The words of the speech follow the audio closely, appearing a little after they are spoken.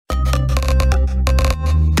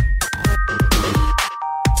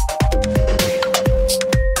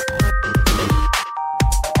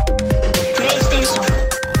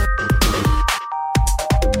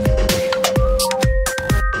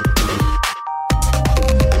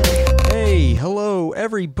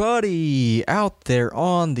everybody out there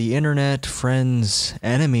on the internet, friends,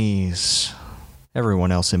 enemies,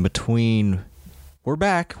 everyone else in between. We're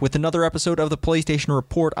back with another episode of the PlayStation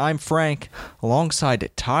Report. I'm Frank, alongside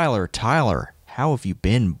Tyler. Tyler, how have you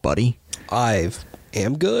been, buddy? I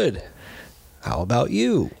am good. How about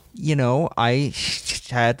you? You know, I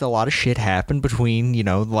had a lot of shit happen between,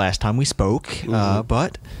 the last time we spoke,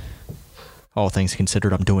 but all things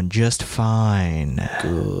considered, I'm doing just fine.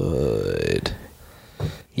 Good.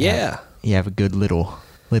 Yeah. You have a good little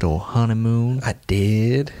honeymoon? I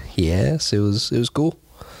did. Yes, it was cool.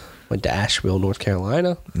 Went to Asheville, North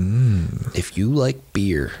Carolina. If you like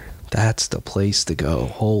beer, that's the place to go.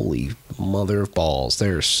 Holy mother of balls.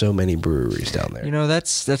 There are so many breweries down there. You know,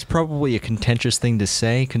 that's probably a contentious thing to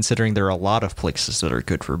say, considering there are a lot of places that are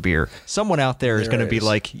good for beer. Someone out there is going to be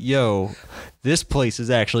like, yo, this place is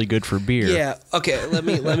actually good for beer. Yeah, okay, let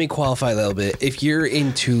me qualify a little bit. If you're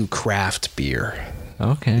into craft beer,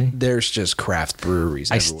 okay, there's just craft breweries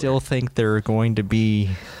everywhere. I still think there are going to be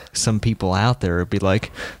some people out there who'd be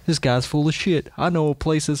like, this guy's full of shit. I know a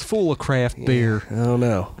place that's full of craft beer. I don't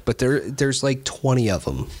know. But there's like 20 of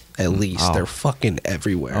them at least. Oh. They're fucking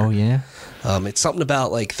everywhere. Oh, yeah? It's something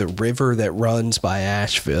about like the river that runs by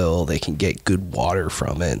Asheville. They can get good water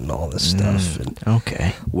from it and all this stuff. And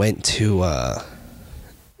okay. went to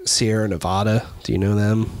Sierra Nevada. Do you know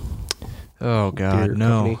them? Oh, God, Beer no.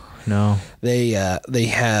 company? No. They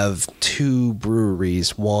have two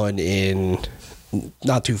breweries, one in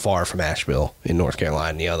not too far from Asheville in North Carolina,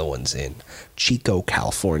 and the other one's in Chico,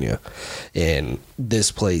 California. And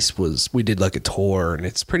this place we did like a tour, and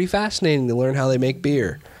it's pretty fascinating to learn how they make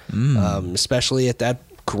beer, especially at that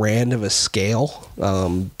grand of a scale,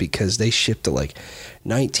 because they ship to like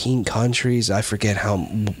 19 countries. I forget how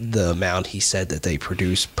the amount he said that they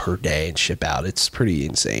produce per day and ship out. It's pretty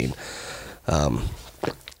insane.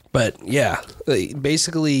 But yeah,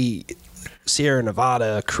 basically Sierra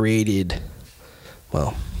Nevada created,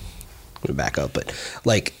 well, let me back up, but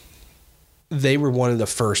like they were one of the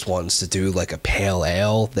first ones to do like a pale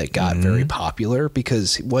ale that got very popular,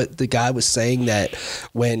 because what the guy was saying, that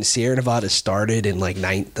when Sierra Nevada started in like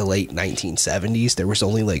the late 1970s, there was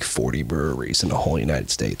only like 40 breweries in the whole United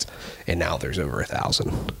States, and now there's over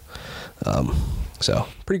 1,000. So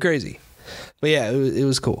pretty crazy. But yeah, it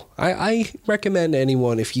was cool. I recommend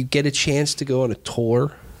anyone, if you get a chance to go on a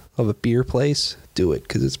tour of a beer place, do it,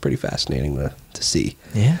 because it's pretty fascinating to see.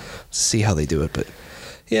 Yeah. See how they do it. But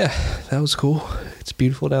yeah, that was cool. It's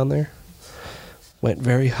beautiful down there. Went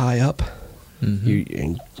very high up.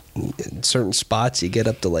 In certain spots, you get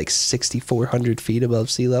up to like 6,400 feet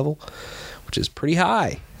above sea level, which is pretty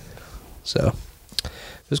high. So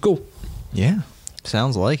it was cool. Yeah.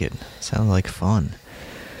 Sounds like it. Sounds like fun.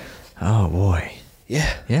 Oh, boy.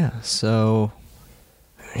 Yeah. Yeah, so,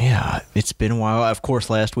 yeah, it's been a while. Of course,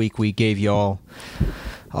 last week we gave y'all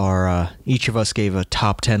our, each of us gave a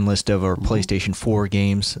top 10 list of our PlayStation 4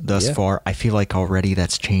 games thus far. I feel like already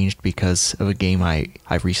that's changed because of a game I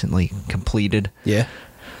recently completed. Yeah.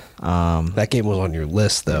 That game was on your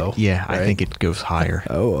list, though. Yeah, right? I think it goes higher.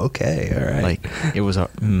 Oh, okay. All right. Like, it was a...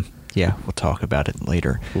 yeah, we'll talk about it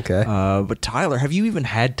later. Okay. But Tyler, have you even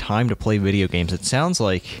had time to play video games? It sounds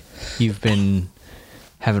like you've been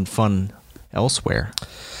having fun elsewhere.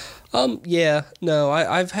 Yeah, no,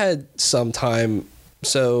 I've had some time.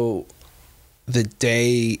 So the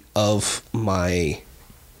day of the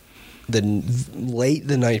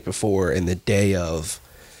night before and the day of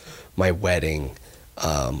my wedding,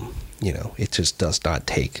 it just does not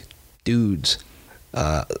take dudes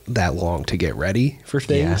that long to get ready for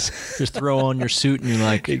things. Yeah. Just throw on your suit and you're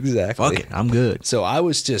like, exactly. Fuck it, I'm good. So I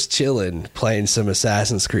was just chilling, playing some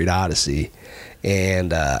Assassin's Creed Odyssey,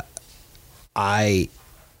 and I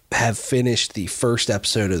have finished the first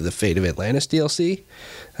episode of the Fate of Atlantis DLC,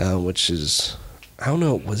 which is, I don't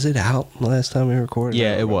know, was it out last time we recorded?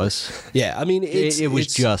 Yeah, it was. Yeah, I mean, it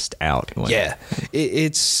was just out. Yeah,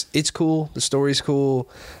 it's cool. The story's cool.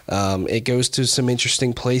 It goes to some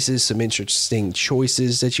interesting places, some interesting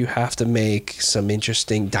choices that you have to make, some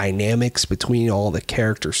interesting dynamics between all the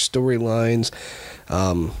character storylines,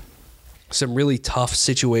 some really tough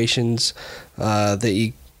situations that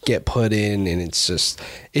you get put in, and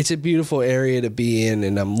it's a beautiful area to be in,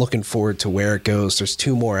 and I'm looking forward to where it goes. There's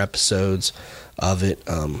 2 more episodes of it,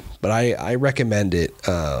 but I recommend it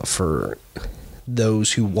for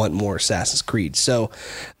those who want more Assassin's Creed. So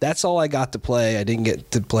that's all I got to play. I didn't get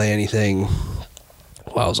to play anything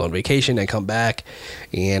while I was on vacation. I come back,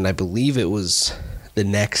 and I believe it was the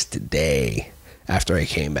next day after I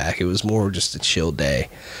came back. It was more just a chill day.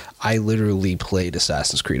 I literally played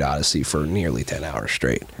Assassin's Creed Odyssey for nearly 10 hours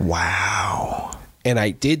straight. Wow. And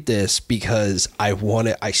I did this because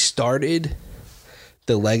I started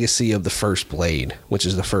the Legacy of the First Blade, which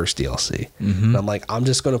is the first DLC. And I'm like, I'm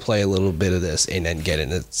just going to play a little bit of this and then get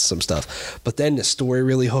into some stuff. But then the story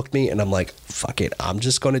really hooked me, and I'm like, fuck it, I'm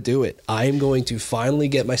just going to do it. I am going to finally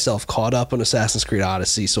get myself caught up on Assassin's Creed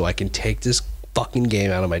Odyssey so I can take this fucking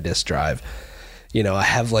game out of my disc drive. You know, I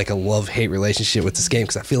have like a love-hate relationship with this game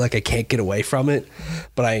because I feel like I can't get away from it,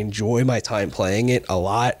 but I enjoy my time playing it a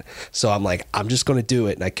lot. So I'm like, I'm just going to do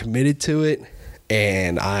it. And I committed to it,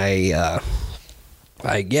 and I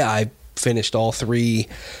finished all 3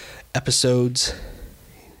 episodes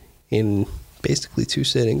in basically 2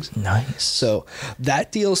 sittings. Nice. So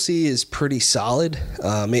that DLC is pretty solid.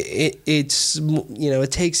 It's, you know,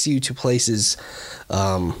 it takes you to places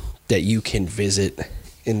that you can visit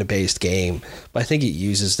in the base game, but I think it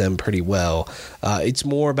uses them pretty well. It's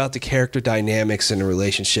more about the character dynamics and the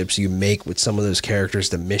relationships you make with some of those characters,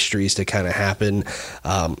 the mysteries that kind of happen.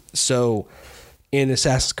 So in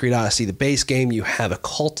Assassin's Creed Odyssey, the base game, you have a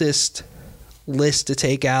cultist list to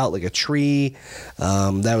take out, like a tree.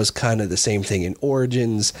 That was kind of the same thing in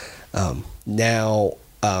Origins. Now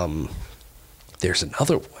there's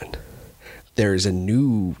another one. There's a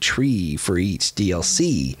new tree for each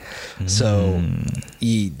DLC. So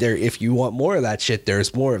if you want more of that shit,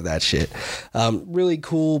 there's more of that shit. Really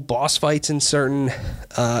cool boss fights in certain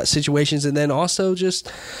situations, and then also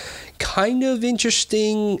just kind of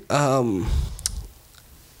interesting.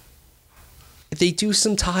 They do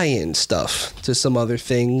some tie-in stuff to some other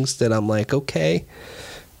things that I'm like, okay,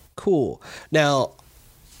 cool. Now,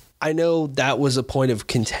 I know that was a point of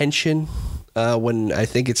contention when I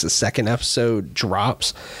think it's the second episode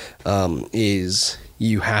drops, is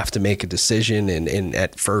you have to make a decision, and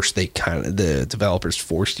at first the developers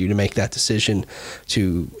forced you to make that decision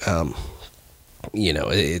to, you know,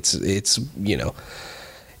 it's you know,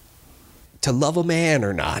 to love a man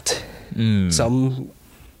or not. Some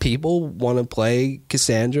people want to play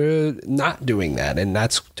Cassandra not doing that, and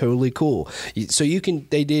that's totally cool. So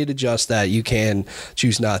they did adjust that. You can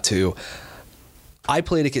choose not to. I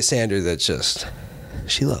played a Cassandra that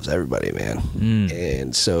she loves everybody, man.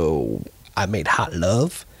 And so I made hot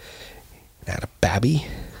love and had a babby,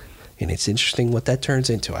 and it's interesting what that turns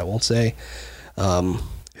into. I won't say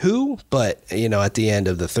who, but you know, at the end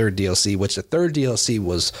of the third DLC, which the third DLC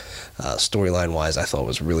was storyline wise, I thought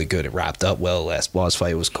was really good. It wrapped up well. Last boss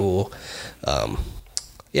fight was cool.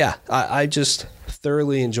 I just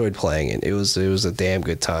thoroughly enjoyed playing it. It was a damn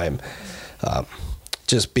good time.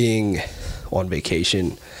 Just being on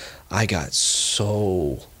vacation, I got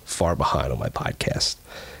so far behind on my podcast.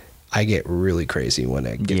 I get really crazy when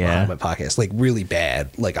I get behind my podcast, like really bad.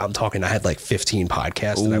 Like I'm talking, I had like 15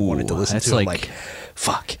 podcasts that I wanted to listen to. I'm like,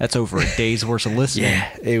 fuck. That's over a day's worth of listening.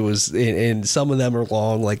 Yeah, it was, and some of them are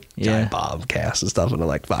long, like Giant Bomb casts and stuff, and I'm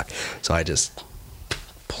like, fuck. So I just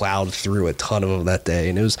plowed through a ton of them that day,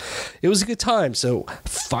 and it was a good time. So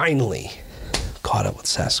finally caught up with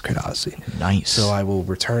Assassin's Creed Odyssey. Nice. So I will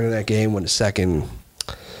return to that game when the second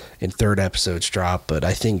and third episodes drop, but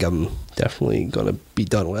I think I'm definitely going to be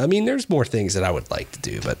done with it. I mean, there's more things that I would like to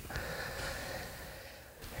do, but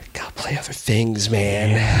I gotta play other things,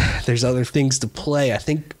 man. Yeah. There's other things to play. I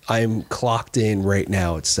think I'm clocked in right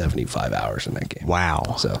now at 75 hours in that game.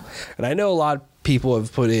 Wow. So, and I know a lot of people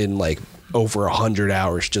have put in like over 100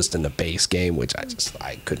 hours just in the base game, which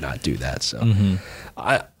I could not do that. So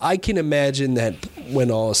I can imagine that when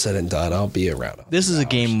all is said and done, I'll be around. This is a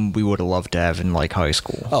game we would have loved to have in like high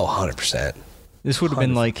school. Oh, 100%. This would have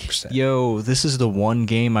been like, yo, this is the one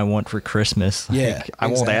game I want for Christmas. Like, yeah, I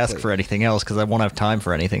won't ask for anything else because I won't have time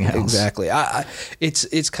for anything else. Exactly.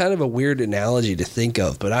 It's kind of a weird analogy to think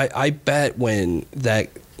of, but I bet when that,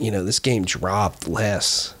 you know, this game dropped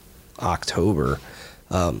last October,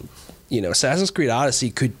 you know, Assassin's Creed Odyssey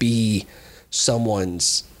could be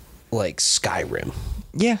someone's like Skyrim.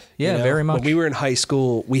 Yeah, you know? very much. When we were in high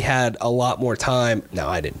school, we had a lot more time. No,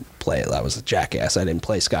 I didn't play it. I was a jackass. I didn't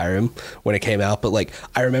play Skyrim when it came out. But like,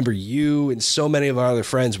 I remember you and so many of our other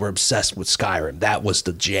friends were obsessed with Skyrim. That was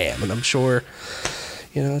the jam. And I'm sure,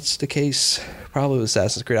 you know, it's the case probably with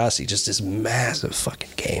Assassin's Creed Odyssey. Just this massive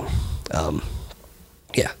fucking game.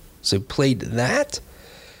 Yeah. So played that.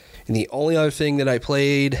 And the only other thing that I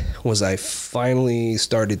played was I finally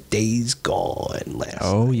started Days Gone last night.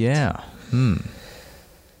 Oh, yeah.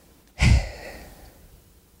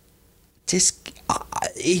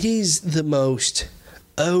 It is the most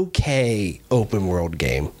okay open world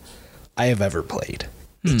game I have ever played.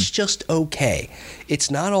 It's just okay. It's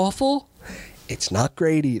not awful. It's not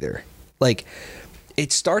great either. Like,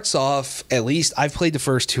 it starts off, at least I've played the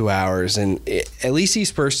first 2 hours, and at least these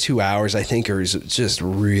first 2 hours I think are just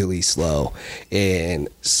really slow, and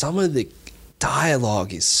some of the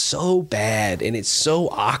dialogue is so bad and it's so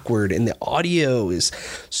awkward, and the audio is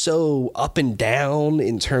so up and down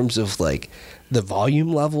in terms of like the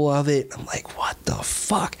volume level of it. I'm like, what the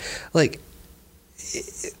fuck? Like,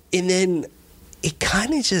 and then it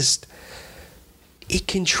kind of just, it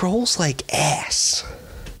controls like ass.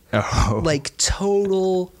 Oh. Like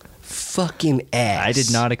total fucking ass. I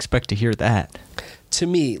did not expect to hear that. To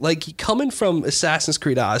me, like coming from Assassin's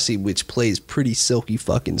Creed Odyssey, which plays pretty silky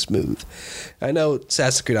fucking smooth. I know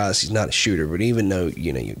Assassin's Creed Odyssey is not a shooter, but even though,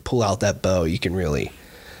 you know, you pull out that bow, you can really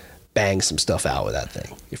bang some stuff out with that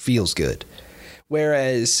thing. It feels good.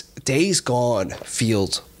 Whereas Days Gone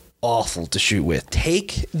feels awful to shoot with.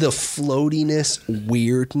 Take the floatiness,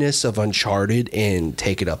 weirdness of Uncharted and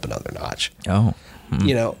take it up another notch. Oh.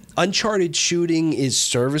 You know, Uncharted shooting is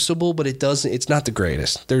serviceable, but it's not the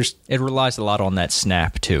greatest. It relies a lot on that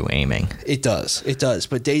snap too, aiming. It does.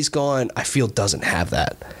 But Days Gone, I feel, doesn't have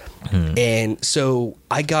that. And so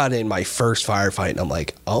I got in my first firefight and I'm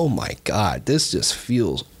like, oh my God, this just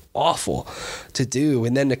feels awful to do.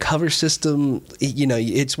 And then the cover system, you know,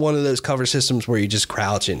 it's one of those cover systems where you just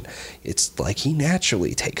crouch and it's like he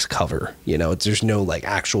naturally takes cover. You know, there's no like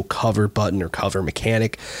actual cover button or cover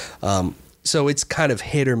mechanic. So it's kind of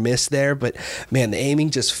hit or miss there, but man, the aiming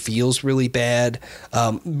just feels really bad.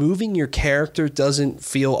 Moving your character doesn't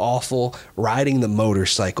feel awful. Riding the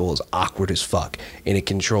motorcycle is awkward as fuck, and it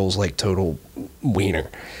controls like total wiener.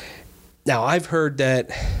 Now, I've heard that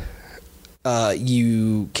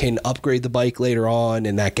you can upgrade the bike later on,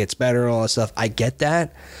 and that gets better and all that stuff. I get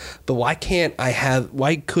that, but why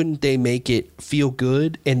couldn't they make it feel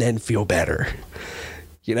good and then feel better?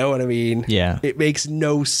 You know what I mean? Yeah. It makes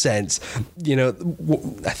no sense. You know,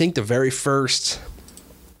 I think the very first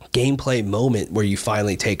gameplay moment where you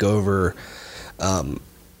finally take over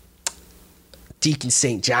Deacon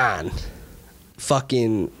St. John,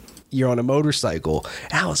 fucking, you're on a motorcycle.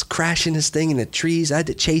 And I was crashing this thing in the trees. I had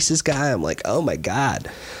to chase this guy. I'm like, oh my God,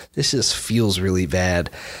 this just feels really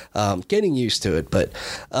bad. Getting used to it, but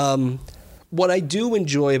what I do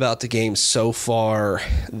enjoy about the game so far,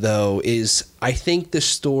 though, is I think the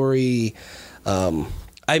story, I'm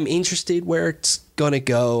interested where it's going to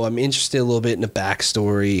go. I'm interested a little bit in the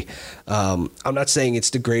backstory. I'm not saying it's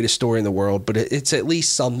the greatest story in the world, but it's at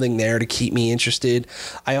least something there to keep me interested.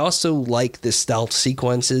 I also like the stealth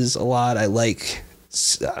sequences a lot. I like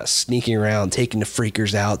sneaking around, taking the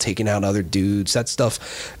freakers out, taking out other dudes. That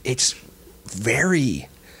stuff, it's very...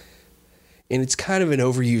 And it's kind of an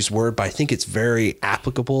overused word, but I think it's very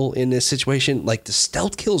applicable in this situation. Like, the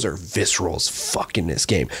stealth kills are visceral as fuck in this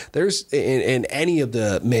game. There's in any of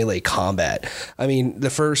the melee combat. I mean, the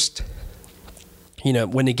first, you know,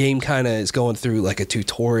 when the game kind of is going through like a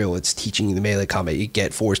tutorial, it's teaching you the melee combat. You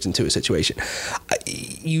get forced into a situation.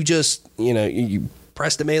 You just, you know, you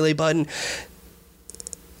press the melee button,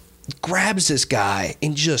 grabs this guy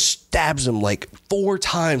and just stabs him like 4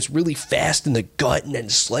 times really fast in the gut and then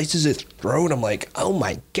slices his throat. I'm like, oh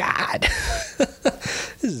my God.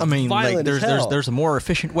 I mean, like, there's a more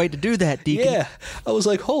efficient way to do that, Deacon. Yeah. I was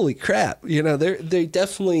like, holy crap. You know, they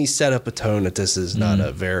definitely set up a tone that this is not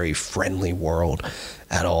a very friendly world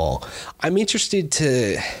at all. I'm interested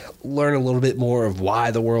to learn a little bit more of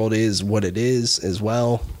why the world is what it is as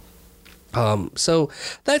well. So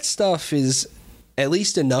that stuff is at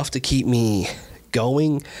least enough to keep me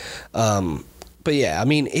going. But yeah, I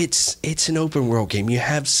mean, it's an open world game. You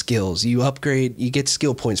have skills, you upgrade, you get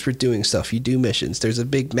skill points for doing stuff. You do missions. There's a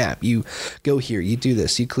big map. You go here, you do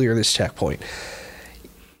this, you clear this checkpoint.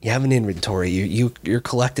 You have an inventory. You're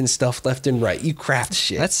collecting stuff left and right. You craft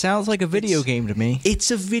shit. That sounds like a video game to me.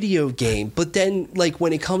 It's a video game, but then like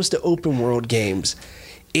when it comes to open world games,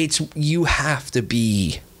 you have to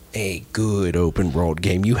be a good open world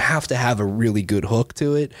game. You have to have a really good hook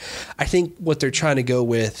to it. I think what they're trying to go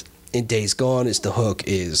with in Days Gone is the hook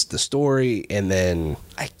is the story and then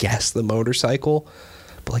I guess the motorcycle,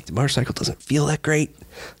 but like the motorcycle doesn't feel that great.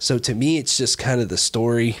 So to me, it's just kind of the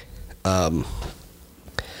story.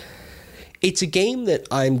 It's a game that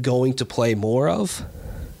I'm going to play more of.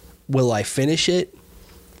 Will I finish it?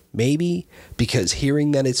 Maybe, because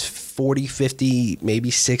hearing that it's 40, 50,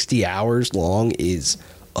 maybe 60 hours long is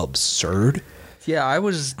absurd. Yeah, I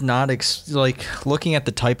was not looking at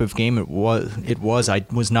the type of game it was. I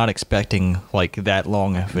was not expecting like that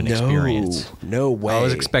long of an experience. No way. I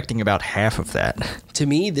was expecting about half of that. To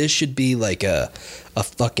me, this should be like a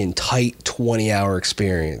fucking tight 20-hour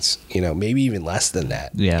experience. Maybe even less than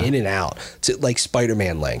that. Yeah. In and out to like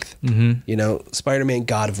Spider-Man length. Mm-hmm. Spider-Man,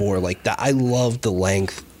 God of War, like that. I love the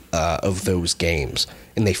length of those games,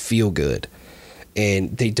 and they feel good.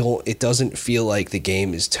 And it doesn't feel like the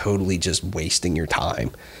game is totally just wasting your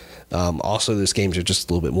time. Also, those games are just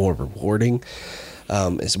a little bit more rewarding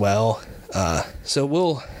as well. So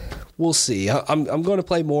we'll see. I'm going to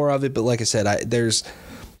play more of it, but like I said, there's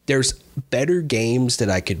better games that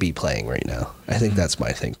I could be playing right now. I think that's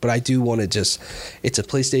my thing. But I do want to it's a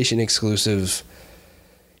PlayStation exclusive.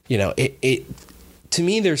 It to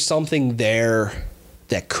me, there's something there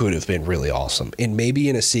that could have been really awesome. And maybe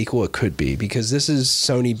in a sequel it could be, because this is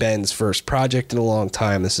Sony Ben's first project in a long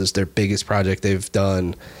time. This is their biggest project they've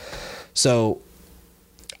done. So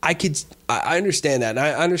I understand that. And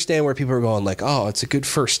I understand where people are going like, oh, it's a good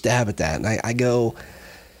first stab at that. And I go,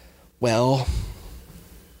 well,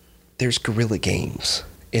 there's Guerrilla Games.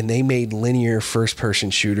 And they made linear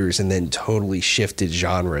first-person shooters and then totally shifted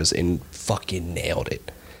genres and fucking nailed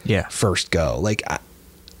it. Yeah. First go. Like,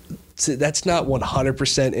 that's not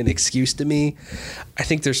 100% an excuse to me. I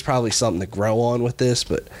think there's probably something to grow on with this,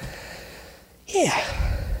 but yeah,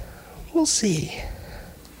 we'll see.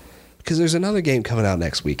 Because there's another game coming out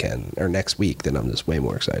next week that I'm just way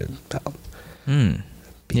more excited about.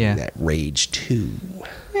 Yeah. That Rage 2.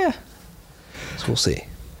 Yeah. So we'll see.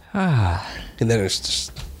 And then there's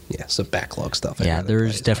just some backlog stuff. Yeah,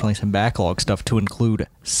 there's definitely some backlog stuff to include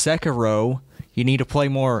Sekiro. You need to play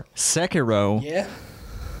more Sekiro. Yeah.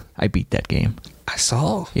 I beat that game. I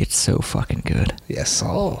saw. It's so fucking good. Yeah, I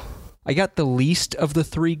saw. I got the least of the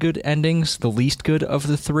 3 good endings, the least good of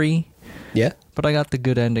the 3. Yeah. But I got the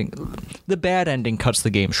good ending. The bad ending cuts the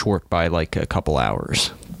game short by like a couple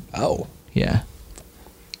hours. Oh. Yeah.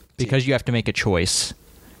 Because you have to make a choice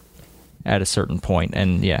at a certain point,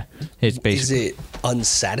 and yeah, it's basically... Is it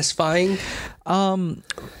unsatisfying?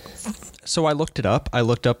 So I looked it up. I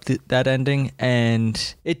looked up that ending,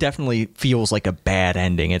 and it definitely feels like a bad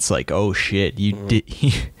ending. It's like, oh shit, you did...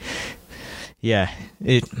 Yeah,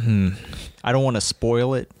 I don't want to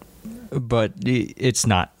spoil it, but it's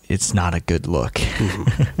not a good look.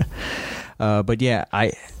 But yeah,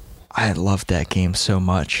 I love that game so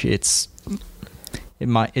much. It's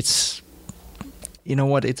you know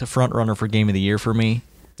what? It's a front runner for Game of the Year for me.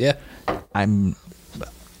 Yeah. I'm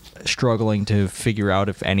struggling to figure out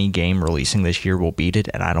if any game releasing this year will beat it,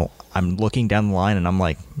 and I'm looking down the line and I'm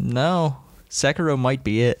like, no, Sekiro might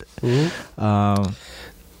be it. Mm-hmm.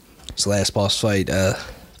 This last boss fight,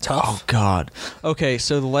 tough. Oh god. Okay,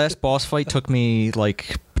 so the last boss fight took me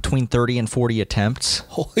like between 30 and 40 attempts.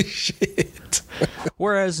 Holy shit.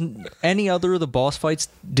 Whereas any other of the boss fights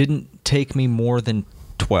didn't take me more than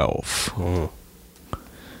 12.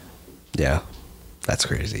 Yeah, that's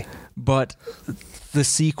crazy. But the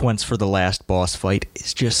sequence for the last boss fight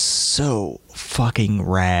is just so fucking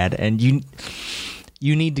rad, and you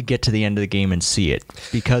need to get to the end of the game and see it,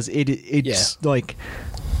 because it's like,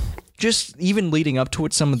 just even leading up to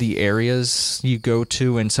it, some of the areas you go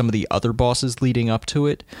to and some of the other bosses leading up to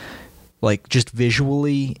it, like just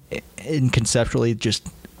visually and conceptually, just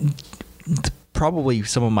probably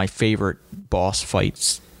some of my favorite boss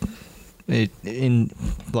fights in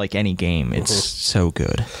like any game. It's so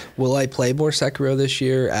good. Will I play more Sekiro this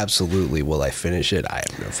year? Absolutely. Will I finish it? I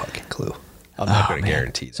have no fucking clue. I'm not going to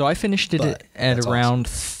guarantee that. So I finished it at around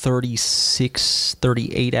 36,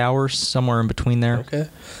 38 hours, somewhere in between there. Okay.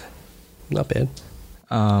 Not bad.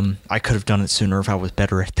 I could have done it sooner if I was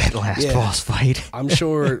better at that last boss fight. I'm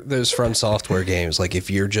sure those From Software games, like if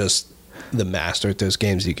you're just the master at those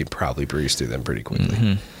games, you could probably breeze through them pretty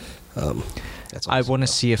quickly. I want to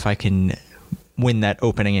see if I can win that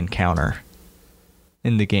opening encounter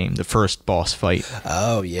in the game, the first boss fight.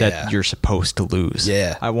 Oh, yeah. That you're supposed to lose.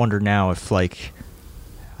 Yeah. I wonder now if, like,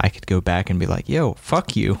 I could go back and be like, yo,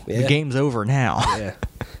 fuck you. Yeah. The game's over now. Yeah.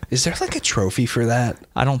 Is there, like, a trophy for that?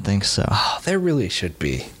 I don't think so. Oh, there really should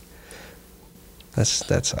be. That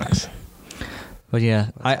sucks. But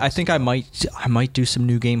yeah, I think I might do some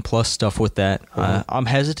New Game Plus stuff with that. I'm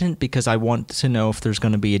hesitant because I want to know if there's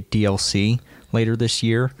going to be a DLC later this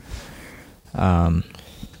year,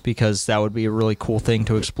 because that would be a really cool thing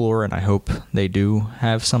to explore, and I hope they do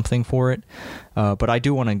have something for it. But I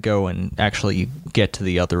do want to go and actually get to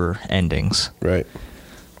the other endings. Right.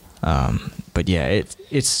 But yeah,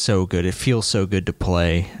 it's so good. It feels so good to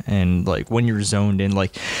play, and like when you're zoned in,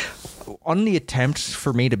 like on the attempt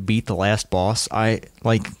for me to beat the last boss, I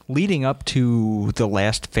like leading up to the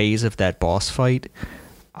last phase of that boss fight,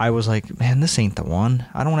 I was like, man, this ain't the one.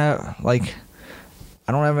 I don't have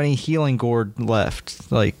any healing gourd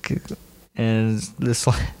left. Like, and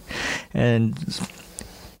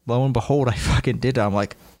lo and behold, I fucking did it. I'm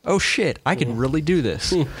like, oh shit, I can really do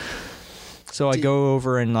this. So I go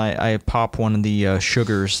over and I pop one of the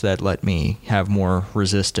sugars that let me have more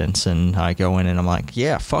resistance, and I go in and I'm like,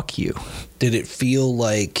 yeah, fuck you. Did it feel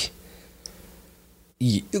like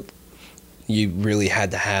you really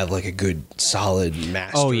had to have like a good solid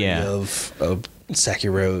mastery of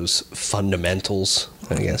Sekiro's fundamentals,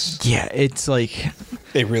 I guess? Yeah, it's like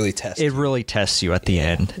it really tests. It really tests you at the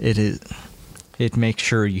end. It makes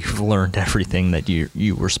sure you've learned everything that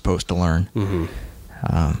you were supposed to learn. Mm-hmm.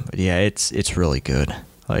 But yeah, it's really good.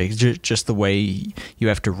 Like just the way you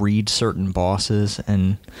have to read certain bosses,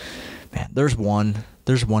 and man, there's one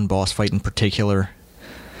boss fight in particular.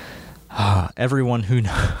 Everyone who's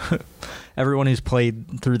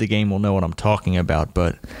played through the game will know what I'm talking about.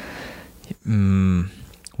 But when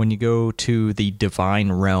you go to the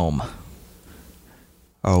Divine Realm,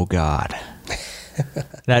 oh god,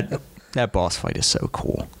 that boss fight is so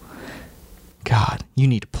cool. God, you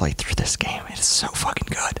need to play through this game. It is so fucking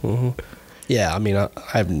good. Mm-hmm. Yeah, I mean,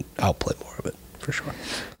 I'll play more of it for sure.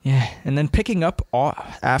 Yeah, and then picking up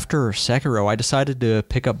after Sekiro, I decided to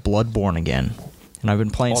pick up Bloodborne again, and I've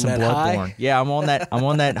been playing some Bloodborne. High? Yeah, I'm on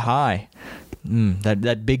that high.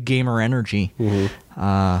 That big gamer energy.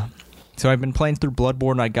 Mm-hmm. So I've been playing through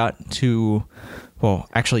Bloodborne. I got to, well,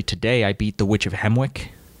 actually today I beat the Witch of Hemwick.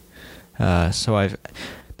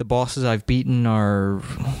 The bosses I've beaten are,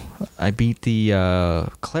 I beat the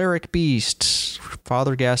Cleric Beast,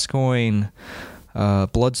 Father Gascoigne,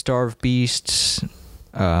 Bloodstarved Beast,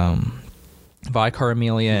 Vicar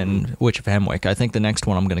Amelia, and Witch of Hemwick. I think the next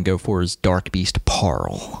one I'm going to go for is Dark Beast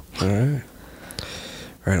Parl. All right.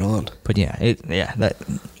 Right on. But yeah,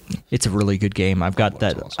 it's a really good game. I've got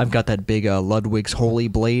that. Awesome. I've got that big Ludwig's Holy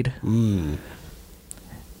Blade.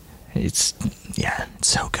 It's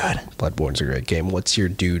so good. Bloodborne's a great game. What's your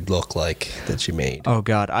dude look like that you made? Oh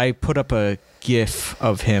god, I put up a GIF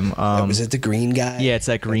of him. Was it the green guy? Yeah, it's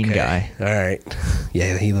that green guy. All right.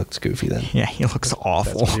 Yeah, he looks goofy then. Yeah, he looks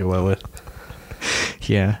awful. That's what you went with.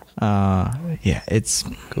 Yeah. It's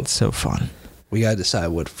cool. It's so fun. We gotta decide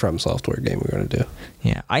what From Software game we're gonna do.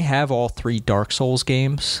 Yeah, I have all 3 Dark Souls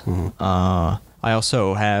games. Mm-hmm. I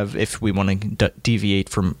also have, if we want to deviate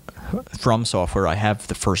from Software, I have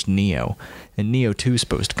the first Neo, and Neo 2 is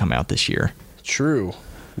supposed to come out this year. True.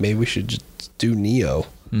 Maybe we should just do Neo.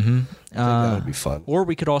 Mm-hmm. I think that would be fun. Or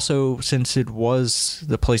we could also, since it was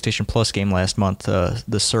the PlayStation Plus game last month,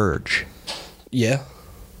 The Surge. Yeah,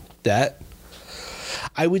 that.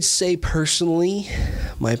 I would say personally,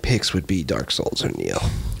 my picks would be Dark Souls or Neo.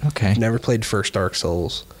 Okay. Never played first Dark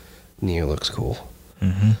Souls. Neo looks cool.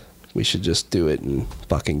 Mm-hmm. We should just do it and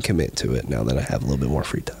fucking commit to it now that I have a little bit more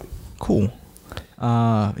free time. Cool.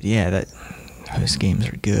 Those games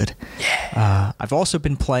are good. Yeah. I've also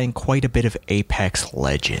been playing quite a bit of Apex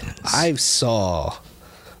Legends. I saw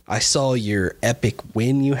your epic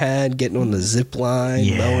win you had, getting on the zip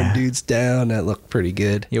line, mowing dudes down. That looked pretty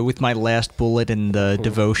good. Yeah, with my last bullet and the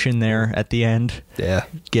devotion there at the end. Yeah.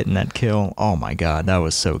 Getting that kill. Oh my god, that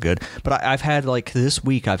was so good. But I've had, like, this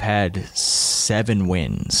week I've had 7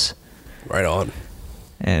 wins. Right on.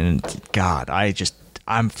 And god,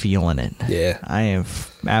 I'm feeling it. Yeah. I am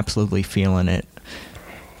absolutely feeling it.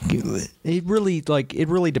 It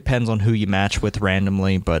really depends on who you match with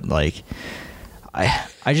randomly, but like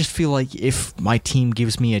I just feel like if my team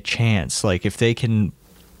gives me a chance, like if they can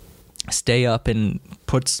stay up and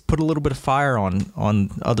put a little bit of fire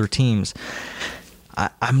on other teams,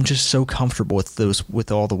 I'm just so comfortable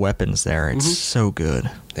with all the weapons there. It's so good.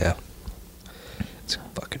 Yeah. It's a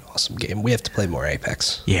fucking awesome game. We have to play more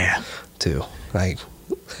Apex. Yeah. Too. Like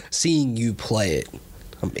seeing you play it,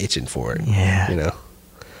 I'm itching for it. Yeah. You know.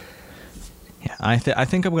 Yeah, I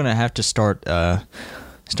think I'm gonna have to start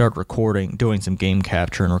recording, doing some game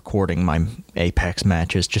capture and recording my Apex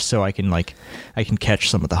matches, just so I can catch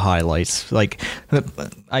some of the highlights. Like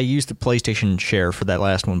I used the PlayStation Share for that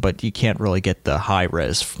last one, but you can't really get the high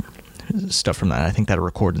res stuff from that. I think that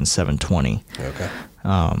recorded in 720. Okay.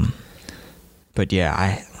 But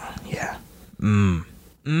yeah,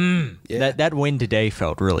 that win today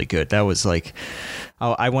felt really good. That was like,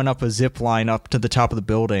 I went up a zip line up to the top of the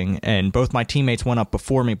building, and both my teammates went up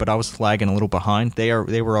before me, but I was lagging a little behind. They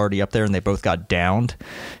were already up there, and they both got downed.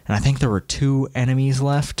 And I think there were 2 enemies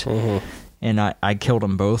left, and I killed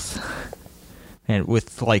them both. And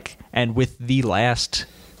with the last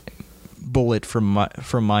bullet from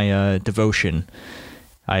my devotion,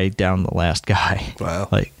 I downed the last guy. Wow.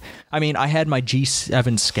 Like, I mean, I had my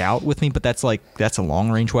G7 Scout with me, but that's a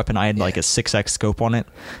long range weapon. I had like a 6x scope on it.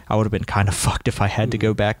 I would have been kind of fucked if I had to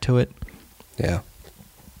go back to it. Yeah.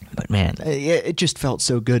 But man, it just felt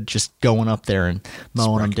so good just going up there and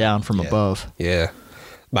mowing them down from above. Yeah.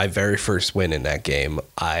 My very first win in that game,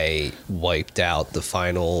 I wiped out the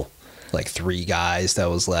final 3 guys that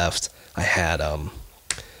was left. I had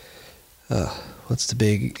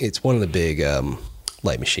it's one of the big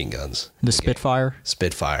light machine guns. The Spitfire?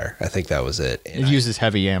 Spitfire. I think that was it. And it uses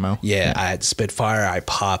heavy ammo. Yeah, I had Spitfire. I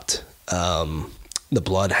popped the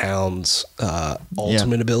Bloodhound's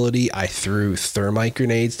ultimate ability. I threw thermite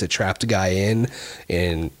grenades to trap the guy in,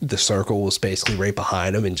 and the circle was basically right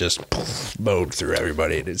behind him and just mowed through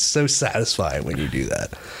everybody. And it's so satisfying when you do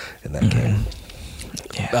that in that game.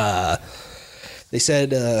 Yeah. They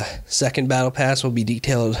said second battle pass will be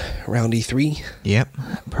detailed around E3. Yep.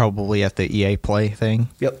 Probably at the EA Play thing.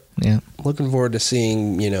 Yep. Yeah. Looking forward to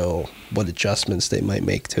seeing, what adjustments they might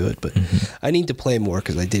make to it. But I need to play more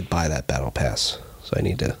because I did buy that battle pass. So I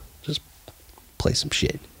need to just play some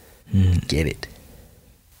shit. Get it.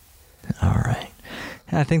 All right.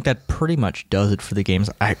 And I think that pretty much does it for the games.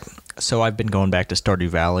 So I've been going back to Stardew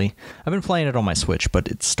Valley. I've been playing it on my Switch, but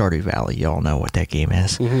it's Stardew Valley. Y'all know what that game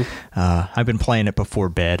is. I've been playing it before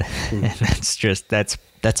bed, and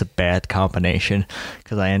that's a bad combination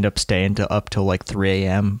because I end up staying up till like 3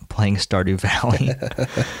 a.m. playing Stardew Valley.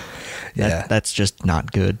 That's just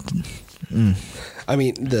not good. I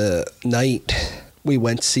mean, the night we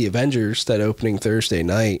went to see Avengers, that opening Thursday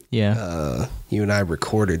night, you and I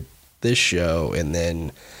recorded this show, and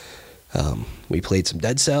then we played some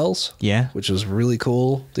Dead Cells, which was really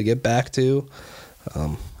cool to get back to.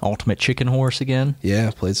 Ultimate Chicken Horse again.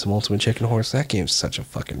 Yeah, played some Ultimate Chicken Horse. That game's such a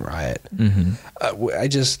fucking riot. I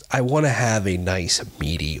want to have a nice,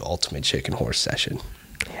 meaty Ultimate Chicken Horse session.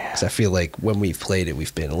 Yeah. Because I feel like when we've played it,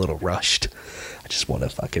 we've been a little rushed. I just want to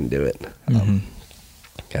fucking do it.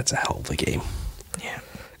 That's a hell of a game. Yeah.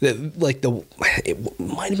 It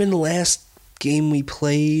might have been the last game we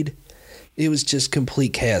played. It was just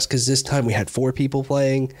complete chaos because this time we had 4 people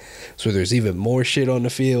playing, so there's even more shit on the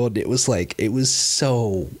field. It was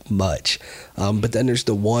so much. But then there's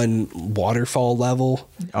the one waterfall level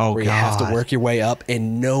where you have to work your way up,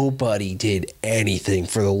 and nobody did anything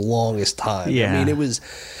for the longest time. Yeah. I mean, it was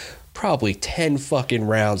probably 10 fucking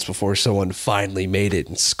rounds before someone finally made it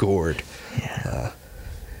and scored. Yeah.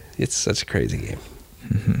 It's such a crazy game.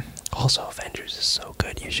 Also, Avengers is so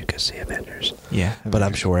good. You should go see Avengers. Yeah. But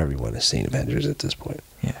I'm sure everyone has seen Avengers at this point.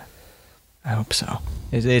 Yeah. I hope so.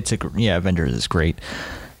 Avengers is great.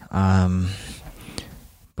 But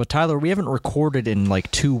Tyler, we haven't recorded in like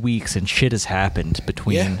 2 weeks, and shit has happened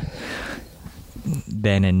between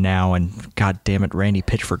then and now, and god damn it, Randy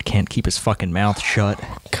Pitchford can't keep his fucking mouth shut.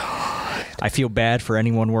 God. I feel bad for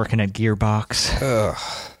anyone working at Gearbox.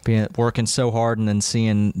 Working so hard and then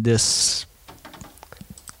seeing this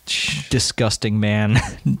disgusting man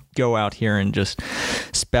go out here and just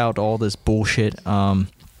spout all this bullshit.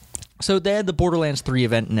 So they had the Borderlands 3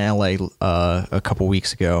 event in LA a couple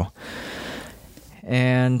weeks ago,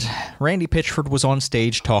 and Randy Pitchford was on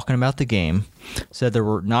stage talking about the game, said there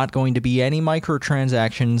were not going to be any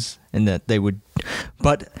microtransactions and that they would,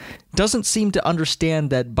 but doesn't seem to understand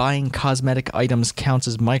that buying cosmetic items counts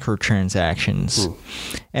as microtransactions,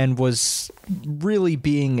 and was really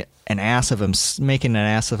being an ass of him, making an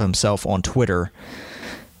ass of himself on Twitter.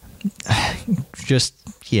 Just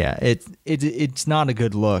it's not a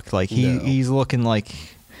good look. Like he's looking like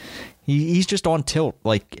he's just on tilt.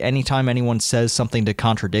 Like anytime anyone says something to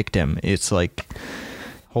contradict him, it's like,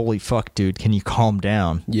 holy fuck, dude, can you calm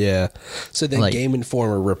down? Yeah. So then Game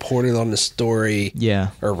Informer reported on the story.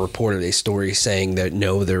 Yeah. Or reported a story saying that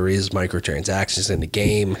no, there is microtransactions in the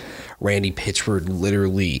game. Randy Pitchford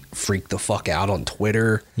literally freaked the fuck out on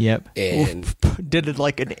Twitter. Yep. And did it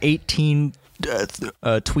like an 18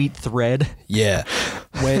 tweet thread. Yeah.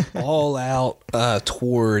 Went all out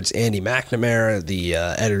towards Andy McNamara, the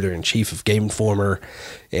editor-in-chief of Game Informer.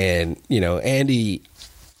 And, Andy,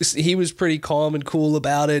 he was pretty calm and cool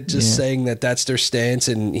about it, just saying that that's their stance.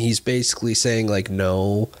 And he's basically saying,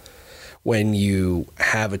 no, when you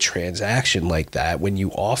have a transaction like that, when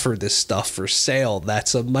you offer this stuff for sale,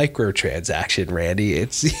 that's a microtransaction, Randy.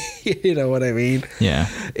 It's, you know what I mean? Yeah.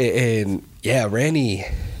 And Randy,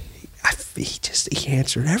 he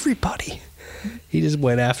answered everybody. He just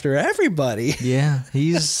went after everybody. Yeah,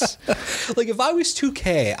 he's like, if I was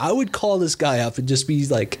 2K, I would call this guy up and just be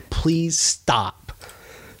like, please stop.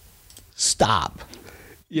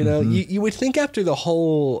 You know, you would think after the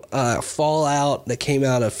whole fallout that came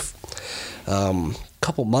out of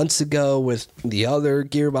couple months ago with the other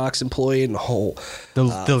Gearbox employee and the whole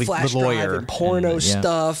flash the lawyer drive and porno and,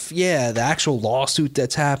 stuff. The actual lawsuit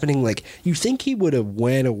that's happening. Like, you think he would have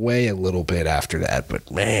went away a little bit after that, but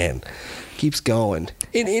man, keeps going.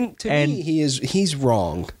 And to me, he's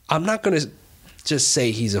wrong. I'm not going to just say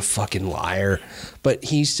he's a fucking liar, but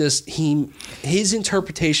he's just his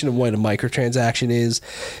interpretation of what a microtransaction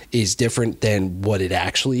is different than what it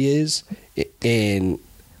actually is, and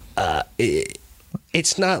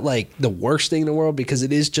it's not like the worst thing in the world because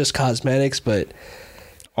it is just cosmetics, but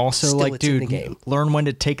also still, like, dude, learn when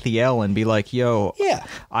to take the L and be like, yo,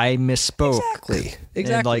 I misspoke. Exactly.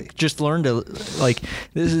 And like, just learn to, like,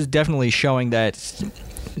 this is definitely showing that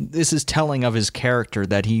this is telling of his character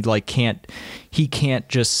that he like can't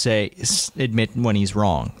just admit when he's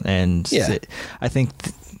wrong. And I think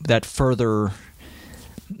that further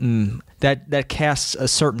that casts a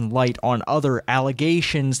certain light on other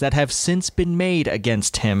allegations that have since been made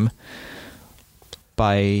against him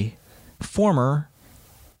by former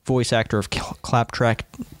voice actor of Claptrap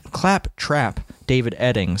David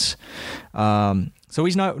Eddings. So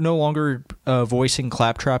he's no longer voicing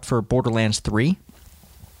Claptrap for Borderlands 3.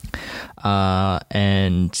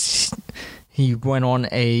 And he went on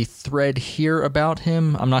a thread here about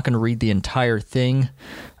him. I'm not going to read the entire thing,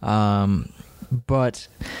 but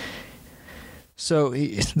so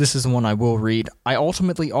this is the one I will read. I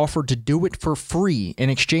ultimately offered to do it for free in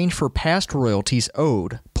exchange for past royalties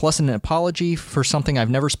owed, plus an apology for something I've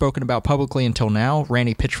never spoken about publicly until now.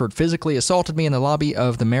 Randy Pitchford physically assaulted me in the lobby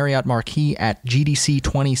of the Marriott Marquis at GDC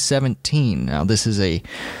 2017. Now, this is a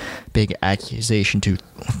big accusation to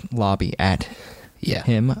lobby at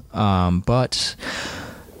him, but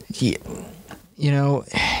he,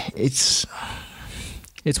 it's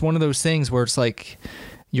one of those things where it's like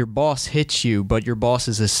your boss hits you, but your boss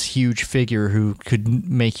is this huge figure who could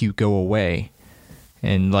make you go away,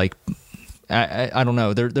 and like I don't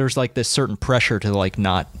know, there's like this certain pressure to like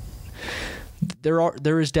not.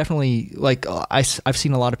 There is definitely like I've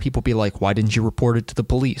seen a lot of people be like, why didn't you report it to the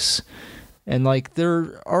police? And like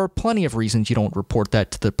there are plenty of reasons you don't report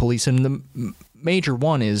that to the police, and the major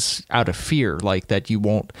one is out of fear, like that you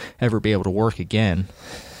won't ever be able to work again,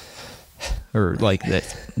 or like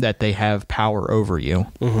that they have power over you.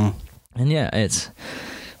 And it's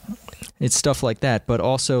stuff like that, but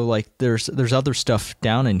also like there's other stuff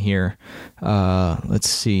down in here. Let's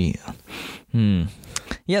see.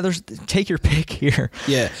 There's take your pick here.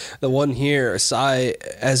 The one here,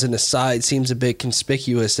 as an aside, seems a bit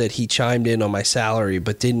conspicuous that he chimed in on my salary,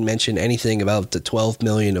 but didn't mention anything about the $12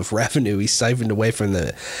 million of revenue he siphoned away from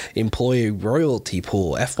the employee royalty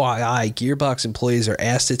pool. FYI, Gearbox employees are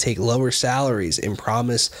asked to take lower salaries in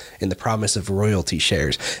the promise of royalty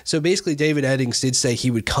shares. So basically, David Eddings did say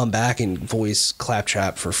he would come back and voice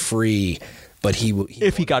Claptrap for free, but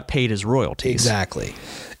if he got paid his royalties. Exactly,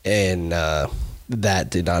 and that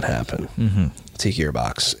did not happen to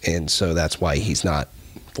Gearbox, and so that's why he's not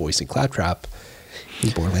voicing Claptrap in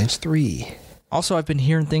Borderlands 3. Also, I've been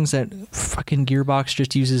hearing things that fucking Gearbox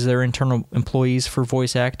just uses their internal employees for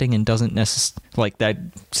voice acting and doesn't like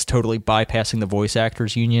that's totally bypassing the voice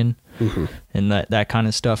actors union and that kind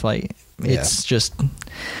of stuff. Like it's just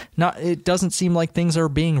not. It doesn't seem like things are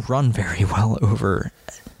being run very well over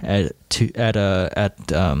at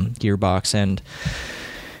Gearbox, and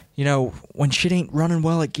when shit ain't running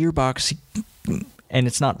well at Gearbox, and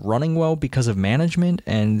it's not running well because of management,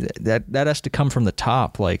 and that has to come from the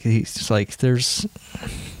top. Like he's like, it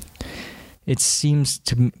seems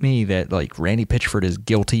to me that like Randy Pitchford is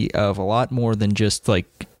guilty of a lot more than just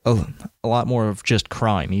like a lot more of just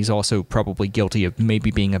crime. He's also probably guilty of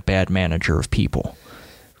maybe being a bad manager of people.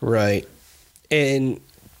 Right. And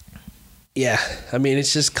I mean,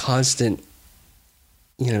 it's just constant,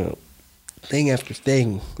 thing after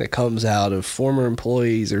thing that comes out of former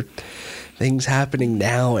employees or things happening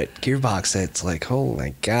now at Gearbox that's like, oh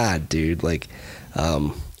my God, dude. Like,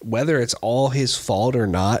 whether it's all his fault or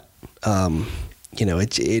not,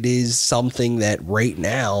 it is something that right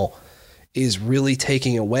now is really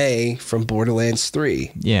taking away from Borderlands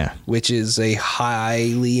 3. Yeah. Which is a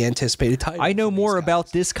highly anticipated title. I know more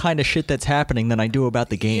about this kind of shit that's happening than I do about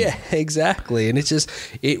the game. Yeah, exactly. And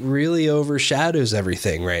it really overshadows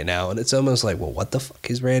everything right now. And it's almost like, well, what the fuck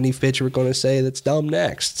is Randy Pitchford going to say that's dumb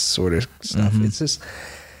next? Sort of stuff. It's just,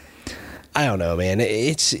 I don't know, man.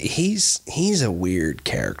 He's a weird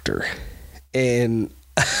character. And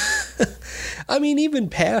I mean, even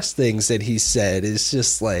past things that he said is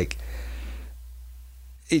just like,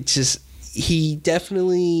 he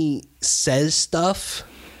definitely says stuff,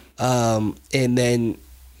 and then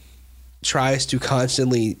tries to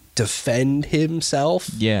constantly defend himself.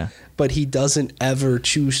 Yeah. But he doesn't ever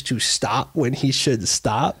choose to stop when he should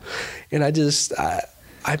stop. And I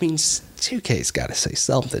mean, 2K's got to say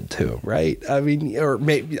something to him, right? I mean, or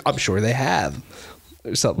maybe, I'm sure they have.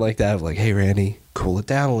 Or something like that, like, hey, Randy, cool it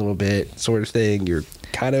down a little bit, sort of thing. You're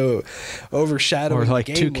kind of overshadowing. Or like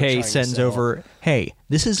the game 2K sends over, hey,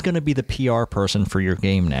 this is going to be the PR person for your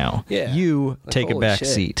game now. Yeah. You like, take a back shit.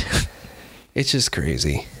 seat. It's just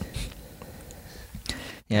crazy.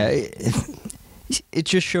 Yeah, it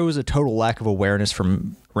just shows a total lack of awareness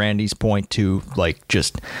from Randy's point to, like,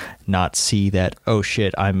 just not see that, oh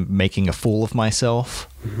shit, I'm making a fool of myself.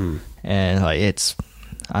 Mm-hmm. And like,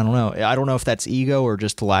 I don't know. I don't know if that's ego or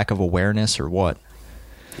just a lack of awareness or what.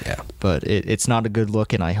 Yeah. But it's not a good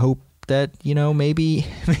look, and I hope that, maybe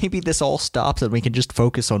this all stops and we can just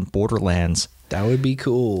focus on Borderlands. That would be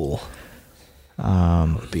cool.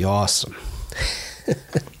 Would be awesome.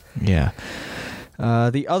 Yeah.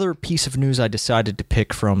 The other piece of news I decided to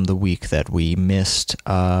pick from the week that we missed,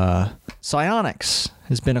 Psyonix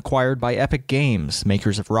has been acquired by Epic Games,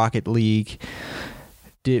 makers of Rocket League.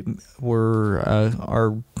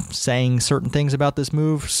 Are saying certain things about this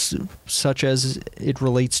move, such as it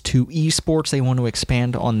relates to esports. They want to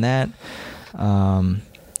expand on that.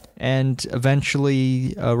 And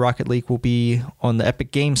eventually, Rocket League will be on the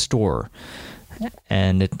Epic Game Store.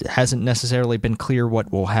 And it hasn't necessarily been clear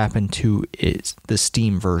what will happen to the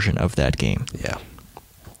Steam version of that game. Yeah.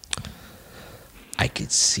 I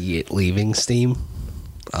could see it leaving Steam,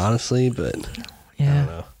 honestly, but yeah. I don't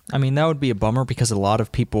know. I mean, that would be a bummer because a lot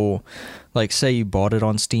of people, like, say you bought it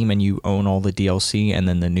on Steam and you own all the DLC and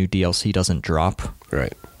then the new DLC doesn't drop.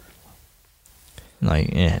 Right. Like,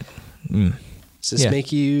 Does this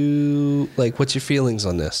make you, like, what's your feelings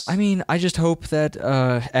on this? I mean, I just hope that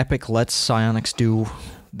Epic lets Psyonix do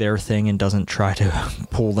their thing and doesn't try to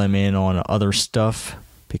pull them in on other stuff,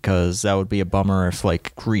 because that would be a bummer if,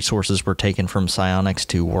 like, resources were taken from Psyonix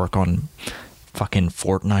to work on fucking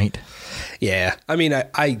Fortnite. Yeah, I mean,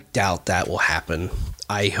 I doubt that will happen.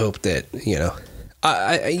 I hope that,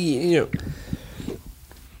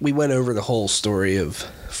 we went over the whole story of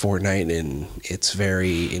Fortnite and its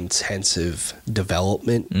very intensive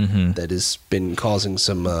development that has been causing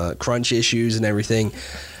some crunch issues and everything.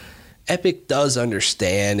 Epic does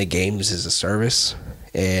understand the games as a service,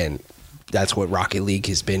 and that's what Rocket League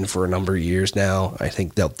has been for a number of years now. I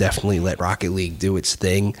think they'll definitely let Rocket League do its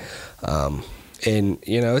thing. And,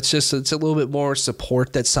 it's a little bit more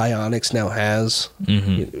support that Psyonix now has,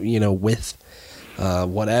 with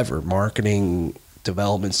whatever, marketing,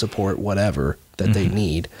 development support, whatever that they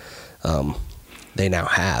need, they now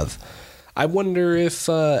have. I wonder if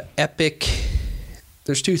Epic,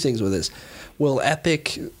 there's two things with this. Will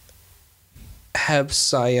Epic have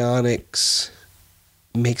Psyonix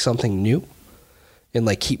make something new and,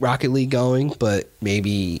 like, keep Rocket League going, but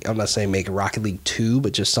maybe, I'm not saying make a Rocket League 2,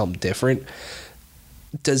 but just something different?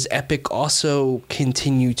 Does Epic also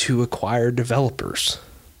continue to acquire developers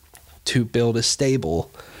to build a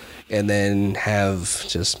stable and then have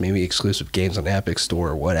just maybe exclusive games on Epic Store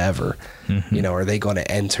or whatever? Are they going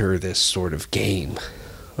to enter this sort of game?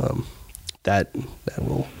 That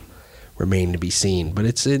will remain to be seen. But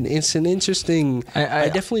it's an interesting. I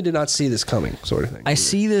definitely did not see this coming, sort of thing. I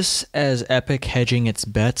see this as Epic hedging its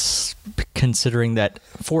bets, considering that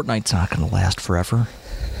Fortnite's not going to last forever.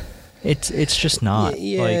 It's just not.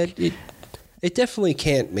 Yeah, like, it definitely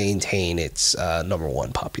can't maintain its number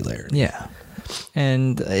one popularity. Yeah,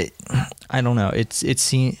 and I don't know.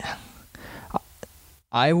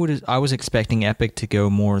 I was expecting Epic to go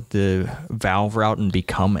more the Valve route and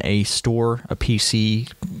become a store, a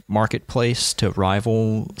PC marketplace to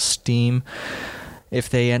rival Steam. If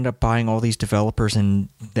they end up buying all these developers and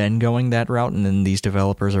then going that route, and then these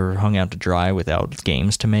developers are hung out to dry without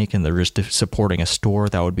games to make, and they're just supporting a store,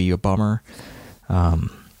 that would be a bummer.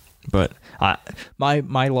 But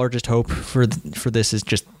my largest hope for this is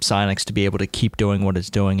just Psyonix to be able to keep doing what it's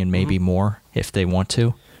doing and maybe more if they want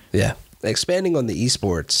to. Yeah, expanding on the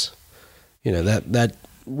esports, that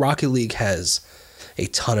Rocket League has a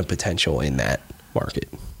ton of potential in that market,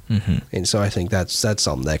 and so I think that's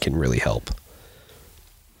something that can really help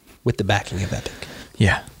with the backing of Epic.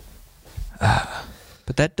 Yeah.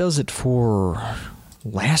 But that does it for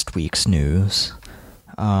last week's news.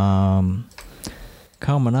 Coming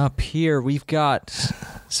up here, we've got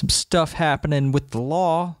some stuff happening with the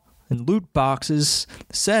law and loot boxes.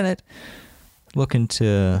 The Senate looking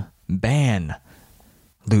to ban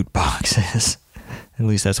loot boxes. At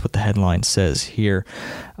least that's what the headline says here.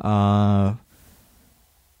 Yeah,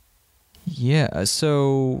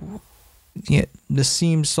 so yeah, this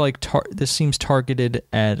seems targeted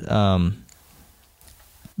at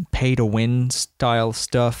pay to win style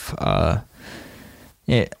stuff.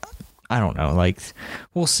 Yeah, I don't know. Like,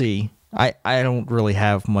 we'll see. I don't really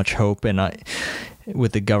have much hope, and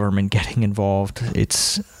with the government getting involved,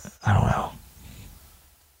 I don't know.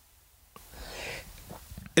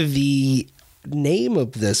 The name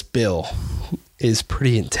of this bill is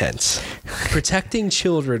pretty intense. Protecting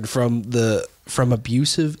Children from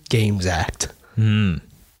Abusive Games Act. Hmm.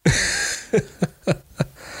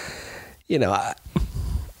 You know,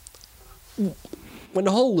 when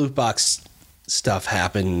the whole loot box stuff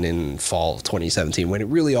happened in fall of 2017, when it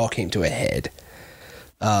really all came to a head,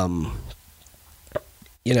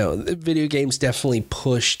 you know, the video games definitely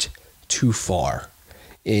pushed too far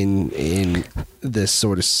in this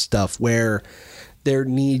sort of stuff where there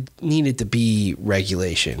needed to be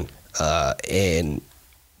regulation, and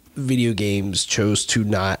video games chose to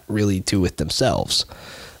not really do it themselves.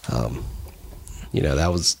 You know,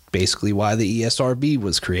 that was basically why the ESRB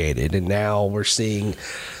was created, and now we've seen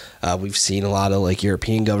a lot of like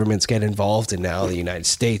European governments get involved, and now the United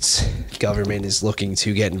States government is looking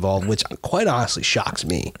to get involved, which quite honestly shocks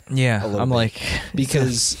me. Yeah, I'm bit. Like,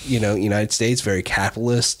 because you know, United States very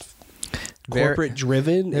capitalist, corporate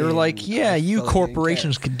driven. They were like, yeah, you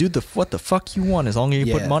corporations can do what the fuck you want as long as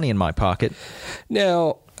you put money in my pocket.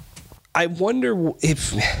 Now, I wonder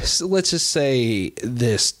if, so let's just say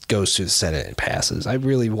this goes through the Senate and passes. I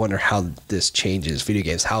really wonder how this changes video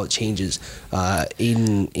games, how it changes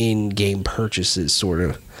in-game purchases sort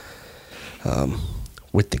of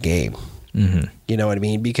with the game. Mm-hmm. You know what I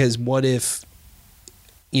mean? Because what if,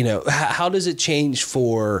 you know, how does it change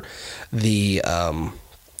for the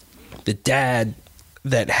dad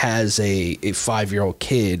that has a 5-year-old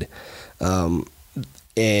kid or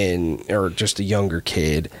just a younger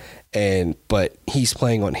kid, but he's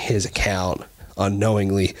playing on his account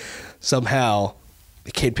unknowingly. Somehow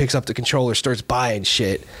the kid picks up the controller, starts buying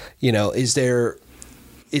shit. You know, is there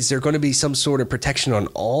going to be some sort of protection on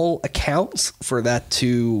all accounts for that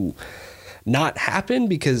to not happen?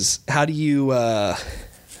 Because how do you avoid